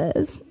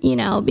businesses,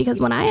 because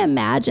when I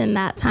imagine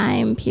that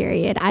time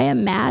period, I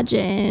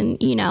imagine,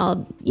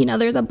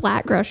 there's a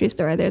Black grocery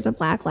store, there's a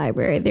Black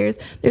library,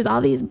 there's all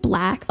these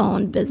Black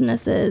owned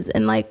businesses,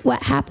 and like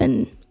what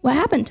happened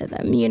to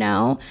them,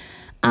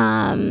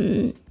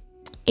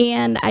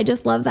 and I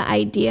just love the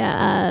idea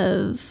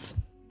of,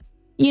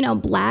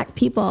 Black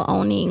people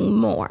owning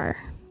more,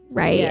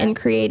 right? Yeah. And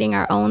creating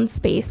our own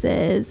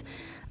spaces.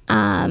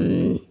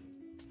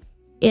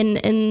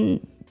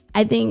 in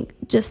I think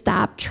just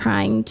stop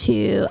trying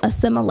to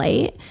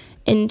assimilate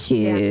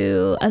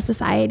into a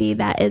society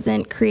that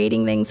isn't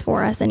creating things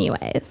for us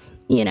anyways,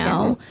 you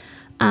know?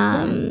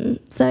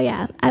 So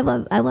yeah, I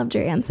loved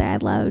your answer. I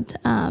loved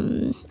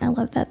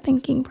that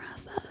thinking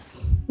process.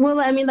 Well,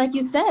 I mean, like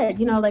you said,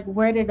 you know, like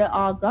where did it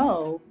all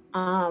go?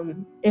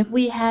 If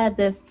we had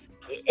this,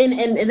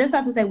 and that's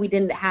not to say we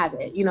didn't have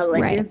it, you know,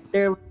 like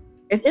there's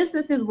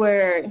instances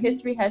where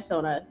history has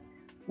shown us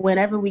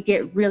whenever we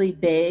get really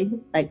big,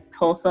 like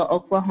Tulsa,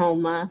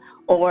 Oklahoma,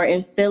 or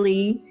in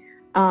Philly,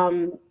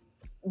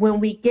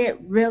 when we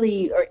get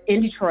really, or in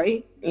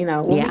Detroit, you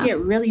know, when we get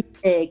really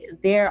big,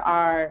 there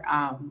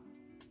are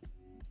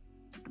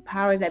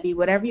powers that be,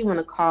 whatever you want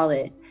to call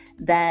it,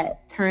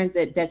 that turns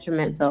it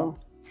detrimental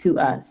to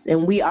us.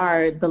 And we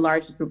are the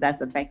largest group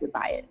that's affected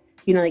by it.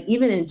 You know, like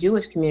even in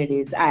Jewish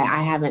communities,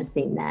 I haven't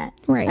seen that.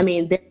 Right. I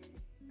mean,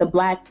 the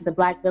black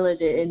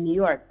village in New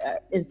York,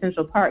 in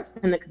Central Park,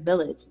 Seneca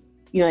Village,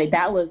 you know, like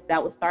that was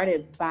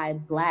started by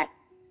Black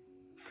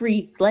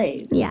freed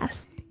slaves.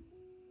 Yes.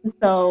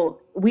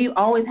 So we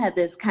always had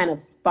this kind of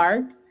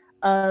spark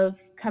of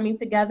coming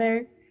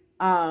together,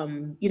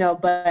 you know,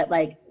 but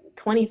like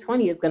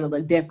 2020 is going to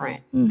look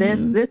different.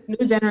 This new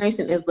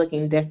generation is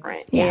looking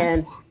different. Yes.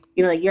 And,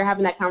 you know, like you're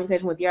having that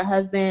conversation with your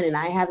husband and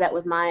I have that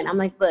with mine. I'm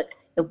like, look,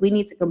 if we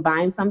need to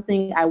combine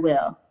something, I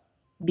will,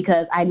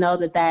 because I know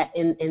that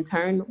in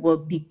turn will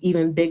be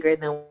even bigger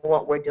than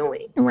what we're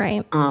doing.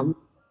 Right.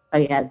 So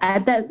yeah,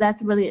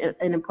 that's really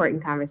an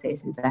important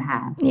conversation to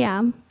have.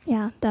 Yeah,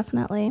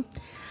 definitely.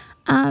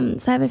 So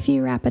I have a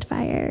few rapid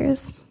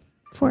fires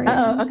for you.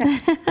 Oh, okay.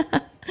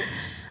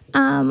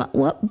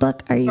 What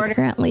book are you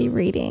currently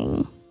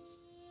reading?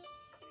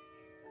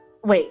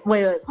 Wait,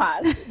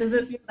 pause. Does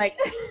this mean like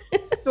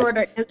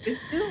shorter answers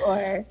too,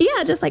 or?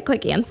 Yeah, just like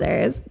quick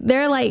answers.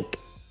 They're like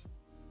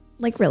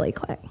really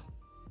quick.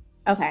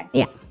 Okay.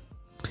 Yeah.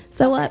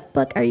 So what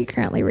book are you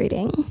currently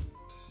reading?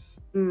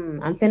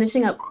 I'm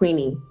finishing up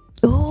Queenie.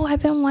 Oh,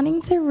 I've been wanting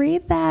to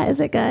read that. Is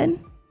it good?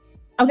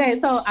 Okay,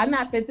 so I'm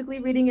not physically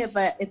reading it,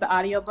 but it's an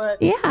audiobook.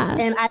 Yeah.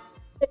 And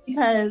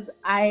because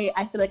I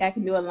feel like I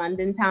can do a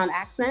London town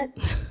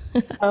accent.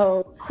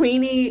 So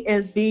Queenie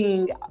is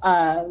being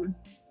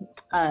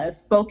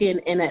spoken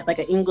in like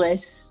an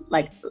English,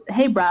 like,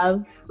 hey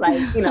bruv, like,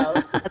 you know.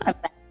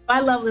 I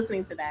love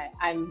listening to that.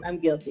 I'm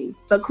guilty.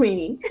 So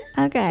Queenie.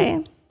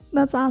 Okay.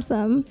 That's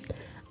awesome.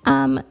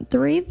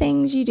 3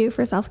 things you do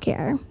for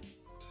self-care.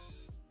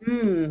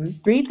 3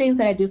 things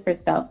that I do for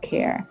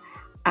self-care.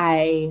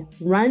 I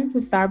run to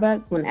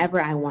Starbucks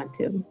whenever I want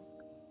to.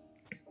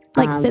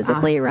 Like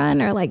physically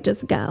run or like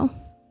just go?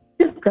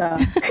 Just go.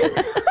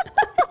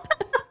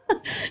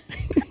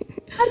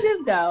 I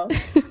just go.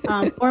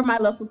 Or my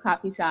local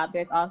coffee shop.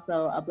 There's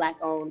also a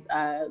Black-owned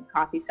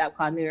coffee shop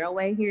called Narrow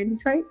Way here in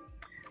Detroit.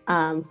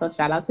 So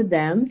shout out to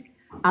them.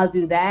 I'll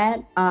do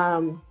that.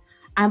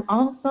 I'm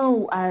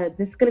also,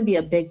 this is going to be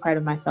a big part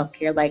of my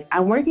self-care. Like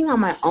I'm working on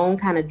my own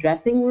kind of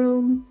dressing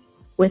room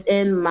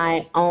within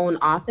my own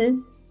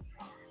office.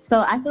 So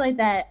I feel like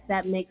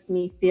that makes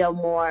me feel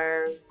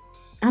more,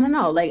 I don't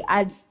know, like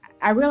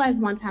I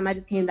realized one time I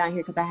just came down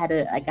here because I had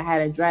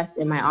a dress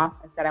in my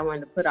office that I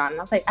wanted to put on. And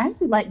I was like, I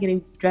actually like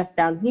getting dressed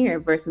down here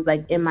versus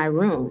like in my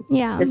room.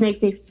 Yeah. This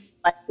makes me feel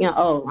like, you know,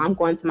 oh, I'm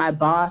going to my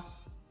boss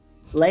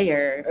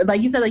layer.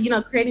 Like you said, like, you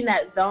know, creating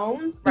that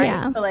zone, right?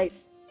 Yeah. So like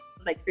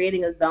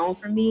creating a zone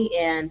for me.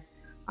 And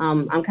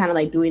I'm kind of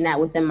like doing that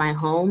within my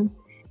home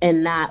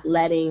and not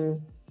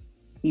letting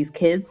these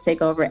kids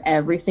take over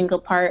every single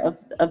part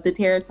of the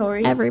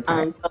territory. Every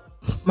part. So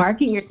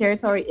marking your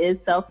territory is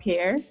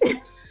self-care.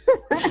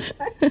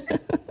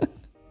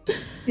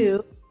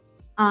 Too.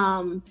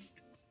 And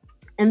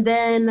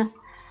then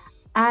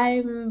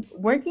I'm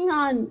working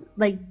on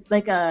I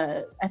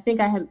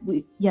think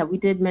we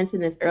did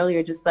mention this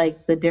earlier, just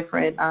like the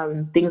different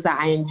things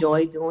that I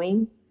enjoy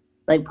doing,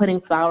 like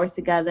putting flowers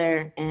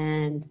together,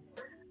 and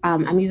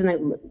I'm even like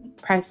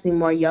practicing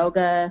more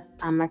yoga.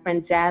 My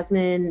friend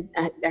Jasmine,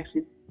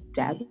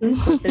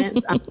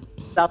 coincidence,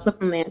 also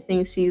from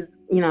Lansing, she's,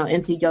 you know,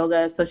 into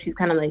yoga, so she's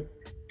kind of like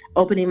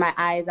opening my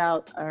eyes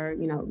out, or,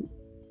 you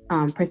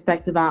know,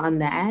 perspective out on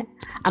that.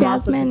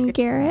 Jasmine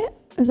Garrett,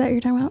 is that what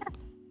you're talking about?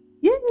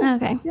 Yeah.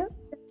 Okay. Yeah.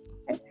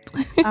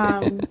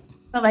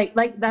 So like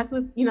that's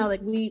what, you know,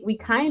 like we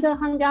kind of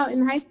hung out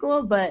in high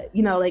school, but,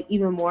 you know, like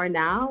even more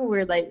now,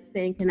 we're like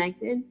staying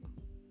connected.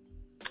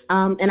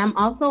 And I'm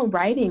also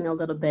writing a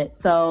little bit.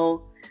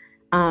 So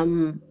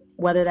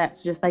whether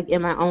that's just like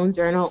in my own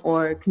journal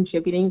or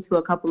contributing to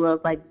a couple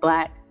of like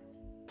Black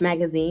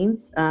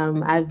magazines,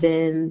 I've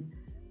been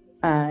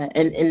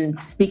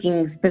and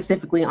speaking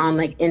specifically on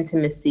like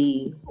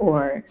intimacy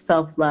or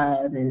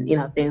self-love and, you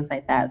know, things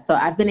like that. So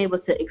I've been able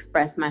to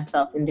express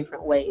myself in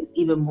different ways,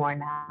 even more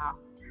now.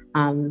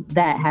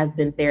 That has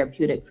been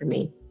therapeutic for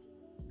me.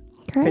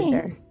 Great. For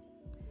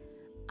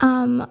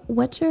sure.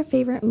 What's your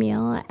favorite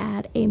meal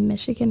at a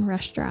Michigan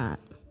restaurant?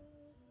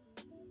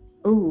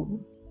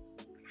 Ooh.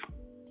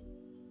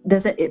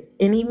 Does it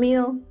any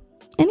meal?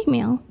 Any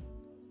meal.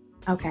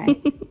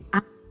 Okay.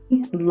 I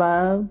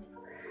love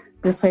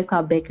this place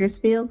called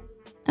Bakersfield.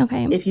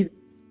 Okay.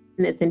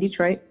 It's in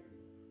Detroit.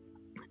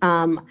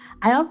 I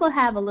also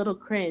have a little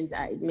cringe.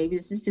 Maybe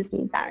this is just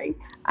me, sorry.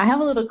 I have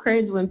a little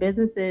cringe when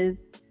businesses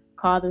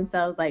call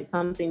themselves like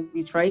something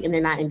Detroit and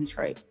they're not in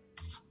Detroit.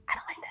 I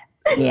don't like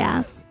that.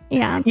 Yeah.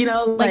 Yeah. You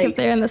know, like if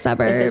they're in the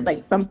suburbs. If it's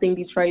like something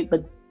Detroit,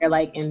 but they're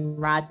like in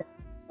Rochester.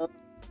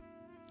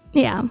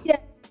 Yeah.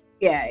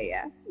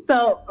 Yeah.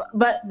 So,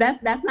 but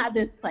that's not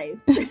this place.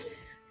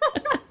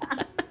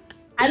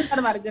 I just thought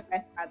about a good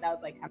restaurant that was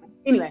like,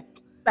 anyway,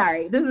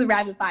 sorry. This is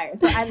rapid fire.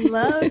 So I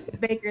love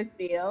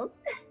Bakersfield.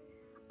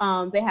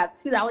 They have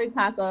 $2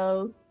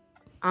 tacos.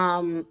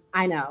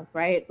 I know,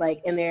 right?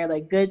 Like, and they're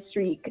like good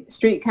street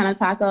kind of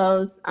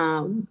tacos.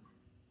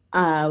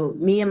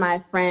 Me and my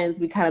friends,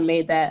 we kind of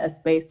made that a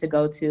space to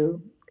go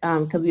to,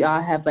 because we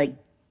all have like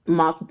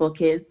multiple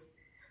kids.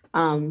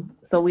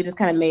 So we just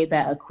kind of made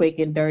that a quick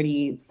and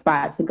dirty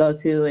spot to go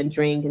to and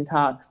drink and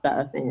talk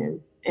stuff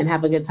and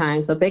have a good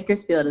time. So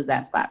Bakersfield is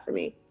that spot for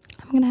me.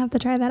 I'm going to have to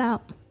try that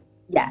out.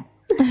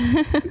 Yes.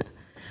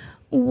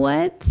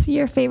 What's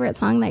your favorite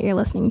song that you're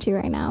listening to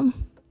right now?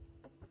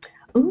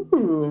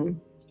 Ooh.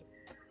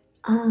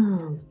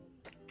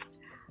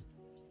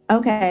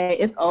 Okay,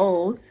 it's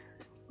old,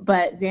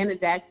 but Janet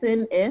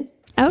Jackson, If.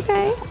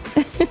 Okay.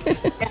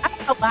 I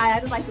don't know why, I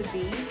just like the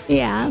beat.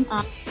 Yeah.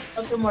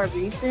 Something more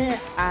recent,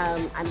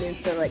 I'm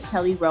into like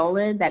Kelly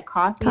Rowland, that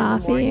Coffee in the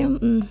Morning.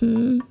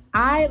 Mm-hmm.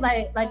 I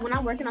like when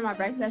I'm working on my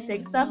Breakfast at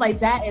 6 stuff, like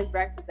that is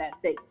Breakfast at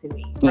 6 to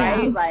me,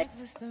 right? Yeah. Like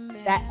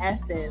that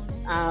essence.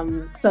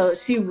 So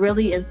she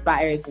really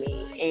inspires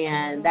me,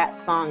 and that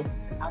song,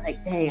 I was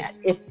like, dang,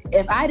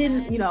 if I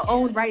didn't,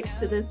 own rights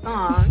to this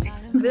song,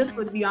 this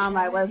would be on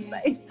my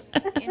website.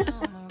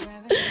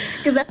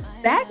 Because that's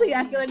exactly,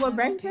 I feel like what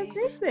Breakfast at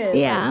 6 is.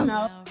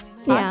 Yeah.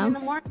 Coffee in the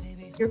morning.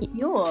 Your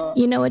fuel.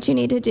 You know what you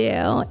need to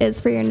do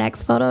is for your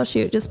next photo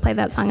shoot, just play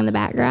that song in the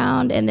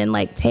background and then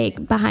like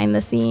take behind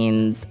the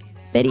scenes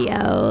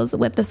videos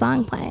with the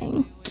song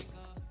playing.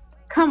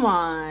 Come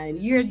on,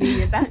 you're a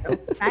genius. I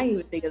didn't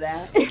even think of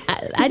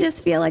that. I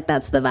just feel like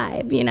that's the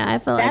vibe. I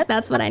feel like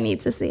that's what I need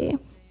to see.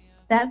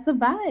 That's the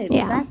vibe.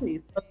 Yeah.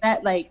 Exactly. So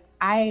that like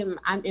I'm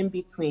in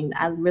between.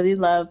 I really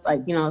love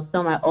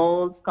still my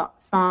old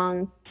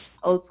songs,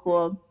 old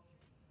school.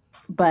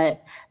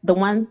 But the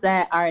ones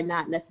that are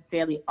not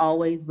necessarily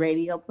always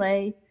radio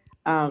play,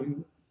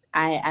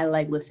 I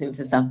like listening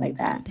to stuff like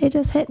that. They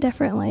just hit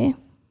differently.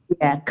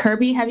 Yeah.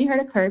 Kirby, have you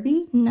heard of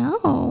Kirby?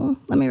 No.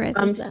 Let me write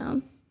this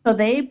down. So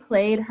they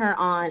played her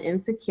on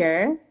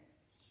Insecure.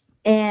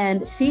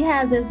 And she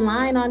had this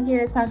line on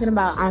here talking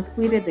about I'm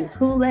sweeter than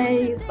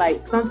Kool-Aid, like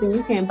something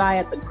you can buy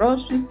at the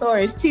grocery store.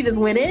 And she just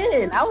went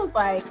in. I was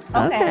like,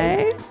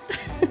 okay.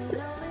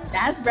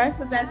 That's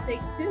Breakfast at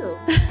 6 too.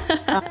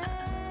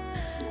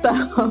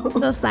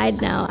 So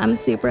side note, I'm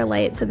super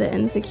late to the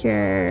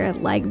Insecure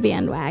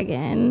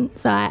bandwagon.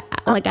 So I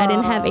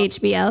didn't have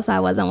HBO, so I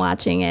wasn't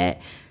watching it.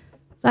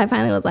 So I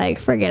finally was like,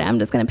 forget it. I'm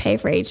just going to pay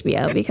for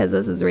HBO because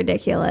this is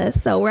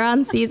ridiculous. So we're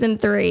on season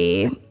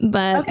 3,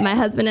 but my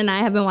husband and I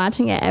have been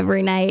watching it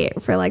every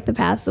night for the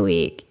past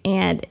week.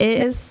 And it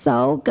is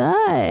so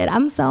good.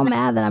 I'm so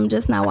mad that I'm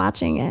just not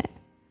watching it.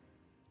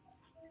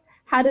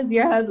 How does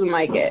your husband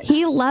like it?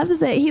 He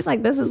loves it. He's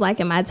like, this is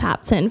in my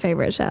top 10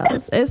 favorite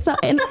shows. It's so,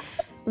 and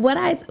what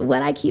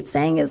I keep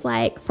saying is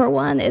for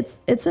one, it's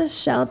a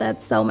show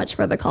that's so much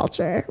for the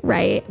culture,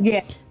 right?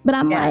 Yeah. But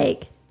I'm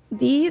like,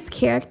 these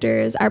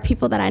characters are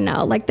people that I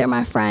know. They're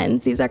my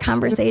friends. These are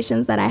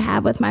conversations that I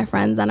have with my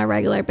friends on a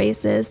regular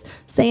basis,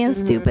 saying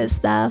stupid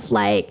stuff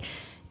or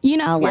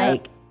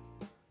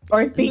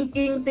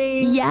thinking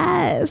things.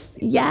 Yes.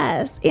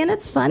 And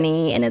it's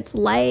funny and it's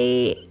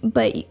light,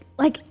 but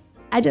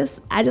I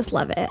just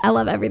love it. I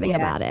love everything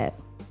about it.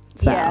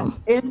 So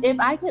if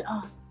I could,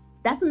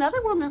 that's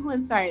another woman who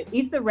inspired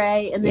Issa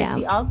Rae, and then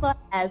she also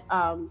has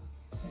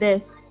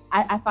this.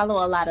 I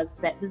follow a lot of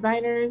set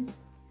designers.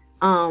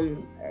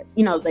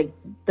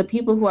 The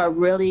people who are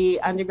really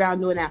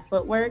underground doing that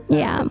footwork.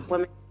 Yeah. This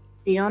woman,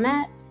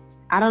 Shionette.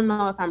 I don't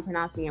know if I'm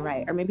pronouncing it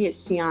right, or maybe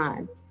it's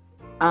Shion.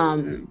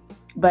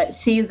 But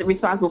she's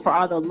responsible for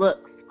all the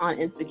looks on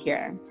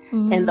Insecure,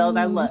 and those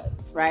are looks,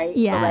 right?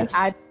 Yes. So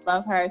I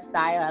love her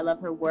style. I love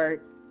her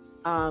work.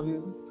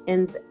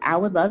 And I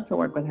would love to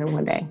work with her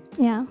one day.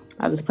 Yeah.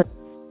 I'll just put.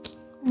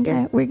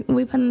 Okay, we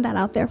putting that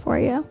out there for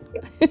you.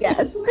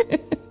 Yes.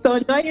 So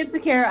enjoy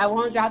Insecure. I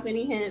won't drop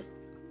any hints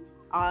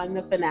on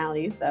the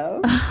finale.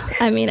 So.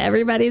 I mean,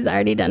 everybody's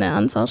already done it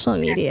on social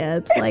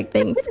media. It's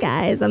thanks,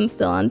 guys. I'm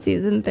still on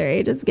season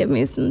 3. Just give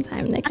me some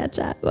time to catch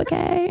up,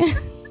 okay?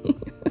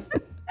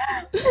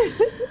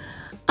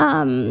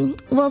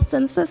 Well,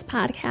 since this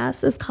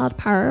podcast is called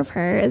Power of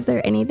Her, is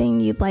there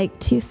anything you'd like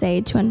to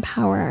say to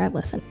empower our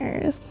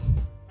listeners?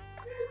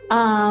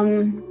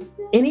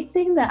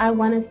 Anything that I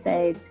want to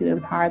say to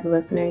empower the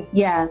listeners?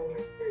 Yeah,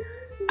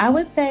 I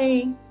would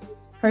say,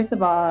 first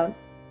of all,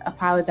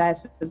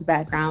 apologize for the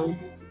background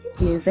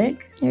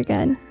music. You're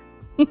good.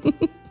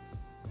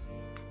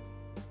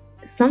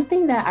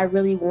 Something that I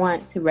really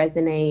want to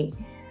resonate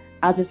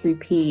I'll just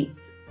repeat.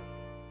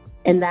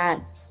 And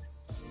that's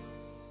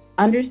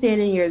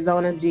understanding your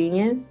zone of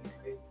genius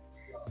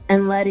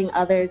and letting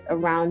others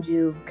around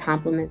you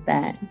complement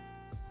that.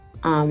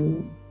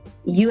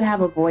 You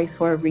have a voice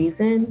for a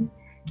reason,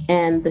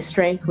 and the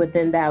strength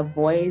within that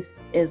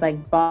voice is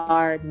like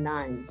bar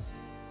none.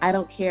 I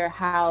don't care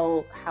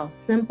how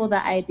simple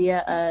the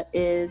idea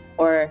is,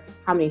 or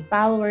how many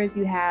followers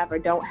you have or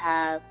don't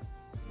have,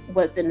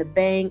 what's in the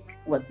bank,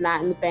 what's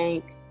not in the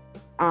bank.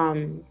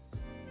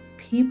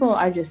 People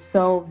are just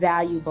so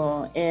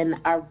valuable, and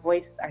our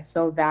voices are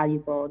so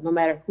valuable, no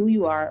matter who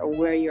you are or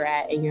where you're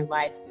at in your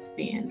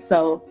lifespan.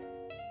 So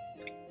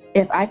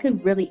if I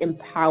could really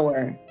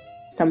empower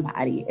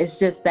somebody, it's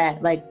just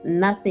that like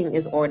nothing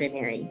is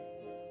ordinary.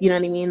 You know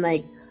what I mean?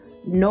 Like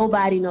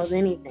nobody knows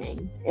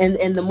anything.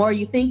 And the more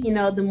you think you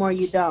know, the more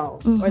you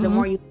don't. Mm-hmm. Or the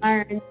more you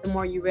learn, the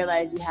more you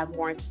realize you have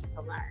more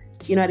to learn.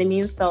 You know what I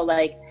mean? So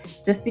like,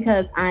 just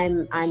because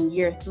I'm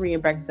year 3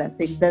 in Breakfast at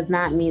 6 does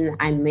not mean that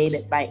I made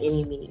it by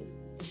any means.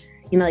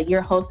 You know, like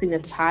you're hosting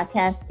this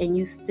podcast and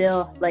you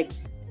still, like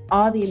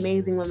all the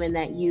amazing women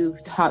that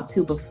you've talked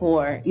to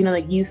before, you know,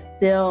 like you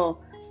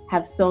still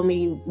have so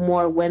many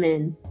more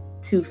women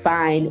to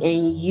find,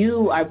 and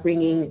you are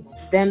bringing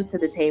them to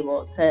the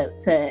table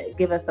to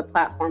give us a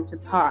platform to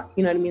talk.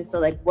 You know what I mean? So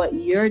like what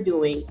you're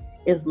doing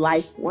is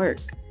life work.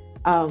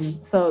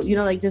 So, you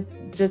know, like just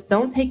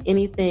don't take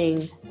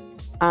anything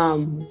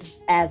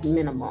as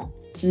minimal.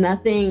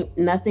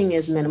 Nothing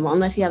is minimal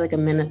unless you have like a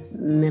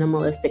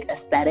minimalistic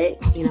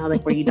aesthetic, you know,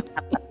 like where you don't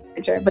have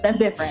furniture, but that's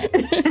different.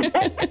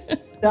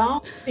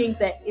 Don't think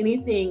that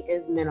anything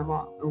is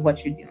minimal of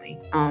what you're doing,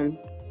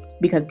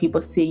 because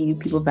people see you,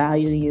 people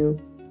value you,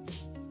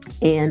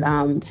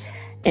 and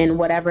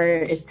whatever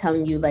is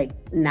telling you like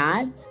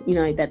not, you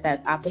know,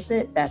 that's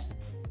opposite, that's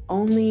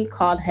only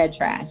called head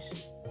trash.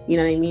 You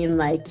know what I mean?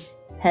 Like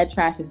head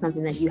trash is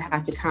something that you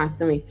have to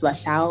constantly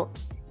flush out.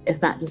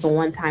 It's not just a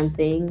one-time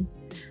thing.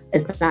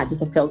 It's not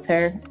just a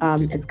filter.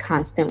 It's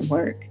constant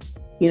work.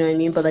 You know what I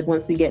mean? But like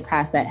once we get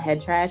past that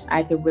head trash,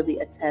 I could really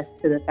attest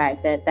to the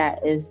fact that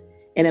that is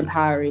an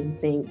empowering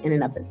thing in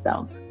and of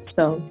itself.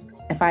 So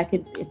if I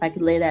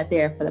could lay that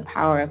there for the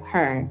power of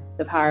her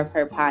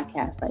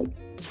podcast, like,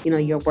 you know,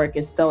 your work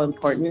is so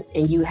important,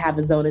 and you have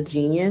a zone of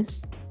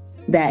genius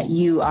that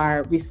you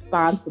are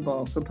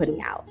responsible for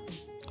putting out.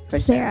 For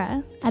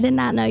Sarah, sure. I did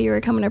not know you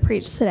were coming to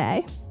preach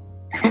today.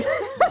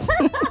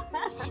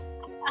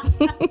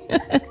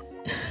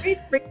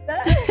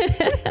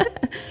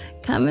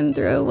 Coming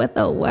through with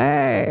a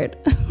word.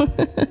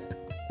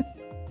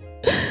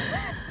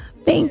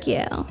 Thank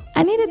you.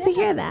 I needed to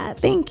hear that.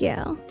 Thank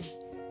you.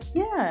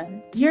 Yeah.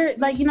 You're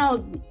like, you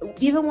know,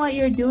 even what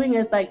you're doing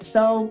is like,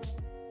 so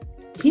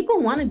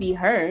people want to be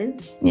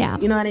heard. Yeah.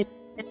 You know what I mean?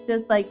 It's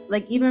just like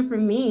even for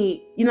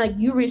me, you know, like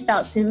you reached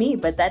out to me,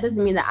 but that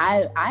doesn't mean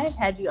that I've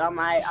had you on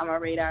my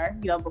radar,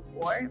 you know,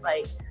 before.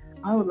 Like,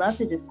 I would love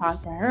to just talk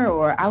to her,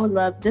 or I would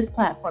love this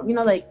platform. You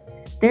know, like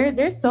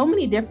there's so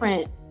many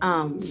different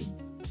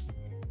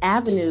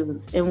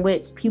avenues in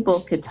which people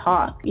could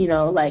talk, you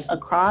know, like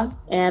across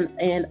and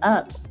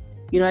up.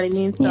 You know what I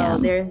mean? So yeah.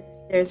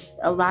 There's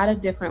a lot of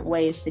different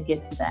ways to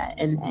get to that,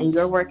 and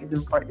your work is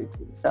important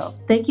too. So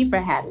thank you for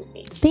having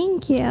me.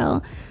 Thank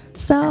you.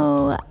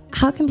 So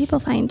how can people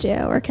find you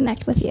or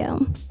connect with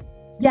you?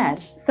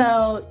 Yes,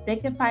 so they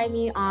can find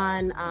me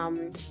on,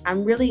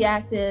 I'm really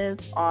active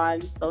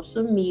on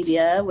social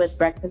media with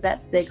Breakfast at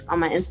 6 on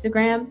my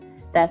Instagram.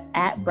 That's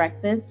at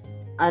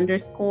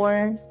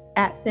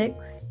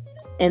breakfast_at6,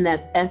 and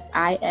that's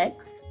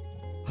SIX.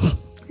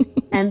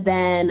 And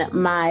then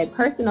my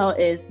personal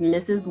is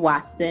Mrs.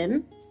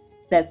 Waston.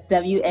 That's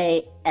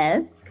WASTON.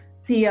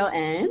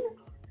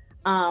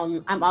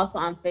 I'm also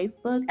on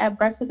Facebook at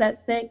Breakfast at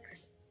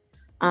 6.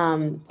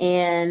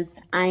 And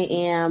I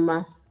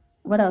am,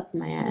 what else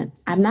am I at?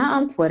 I'm not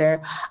on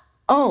Twitter.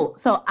 Oh,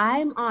 so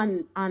I'm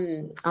on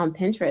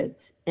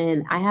Pinterest,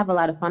 and I have a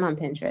lot of fun on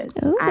Pinterest.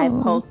 Ooh. I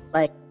post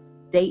like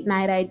date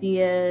night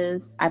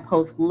ideas. I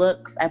post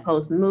looks. I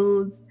post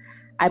moods.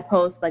 I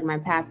post like my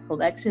past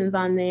collections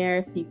on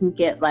there, so you can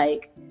get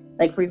like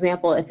for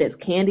example, if it's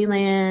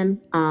Candyland,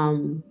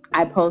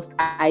 I post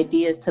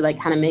ideas to like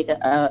kind of make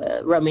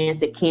a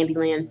romantic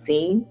Candyland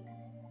scene.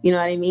 You know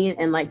what I mean?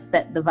 And like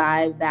set the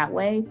vibe that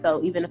way.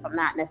 So even if I'm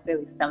not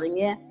necessarily selling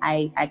it,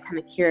 I kind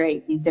of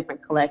curate these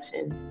different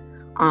collections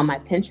on my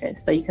Pinterest.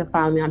 So you can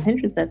follow me on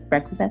Pinterest. That's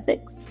Breakfast at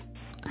 6.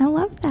 I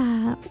love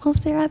that. Well,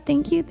 Sarah,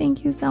 thank you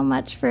so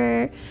much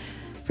for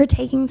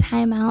taking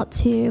time out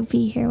to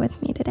be here with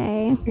me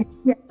today.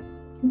 Yeah. Thank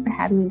you for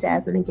having me,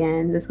 Jasmine,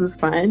 again. This was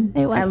fun.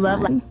 It was fun.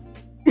 Love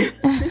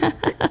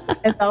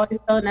it's always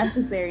so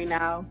necessary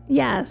now.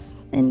 Yes,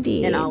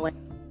 indeed. And always.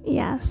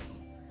 Yes.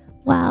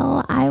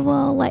 Well, I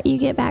will let you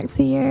get back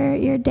to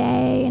your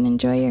day and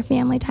enjoy your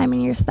family time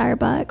in your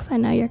Starbucks. I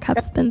know your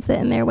cup's been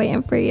sitting there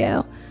waiting for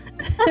you.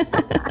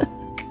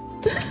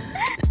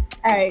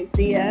 All right,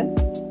 see ya.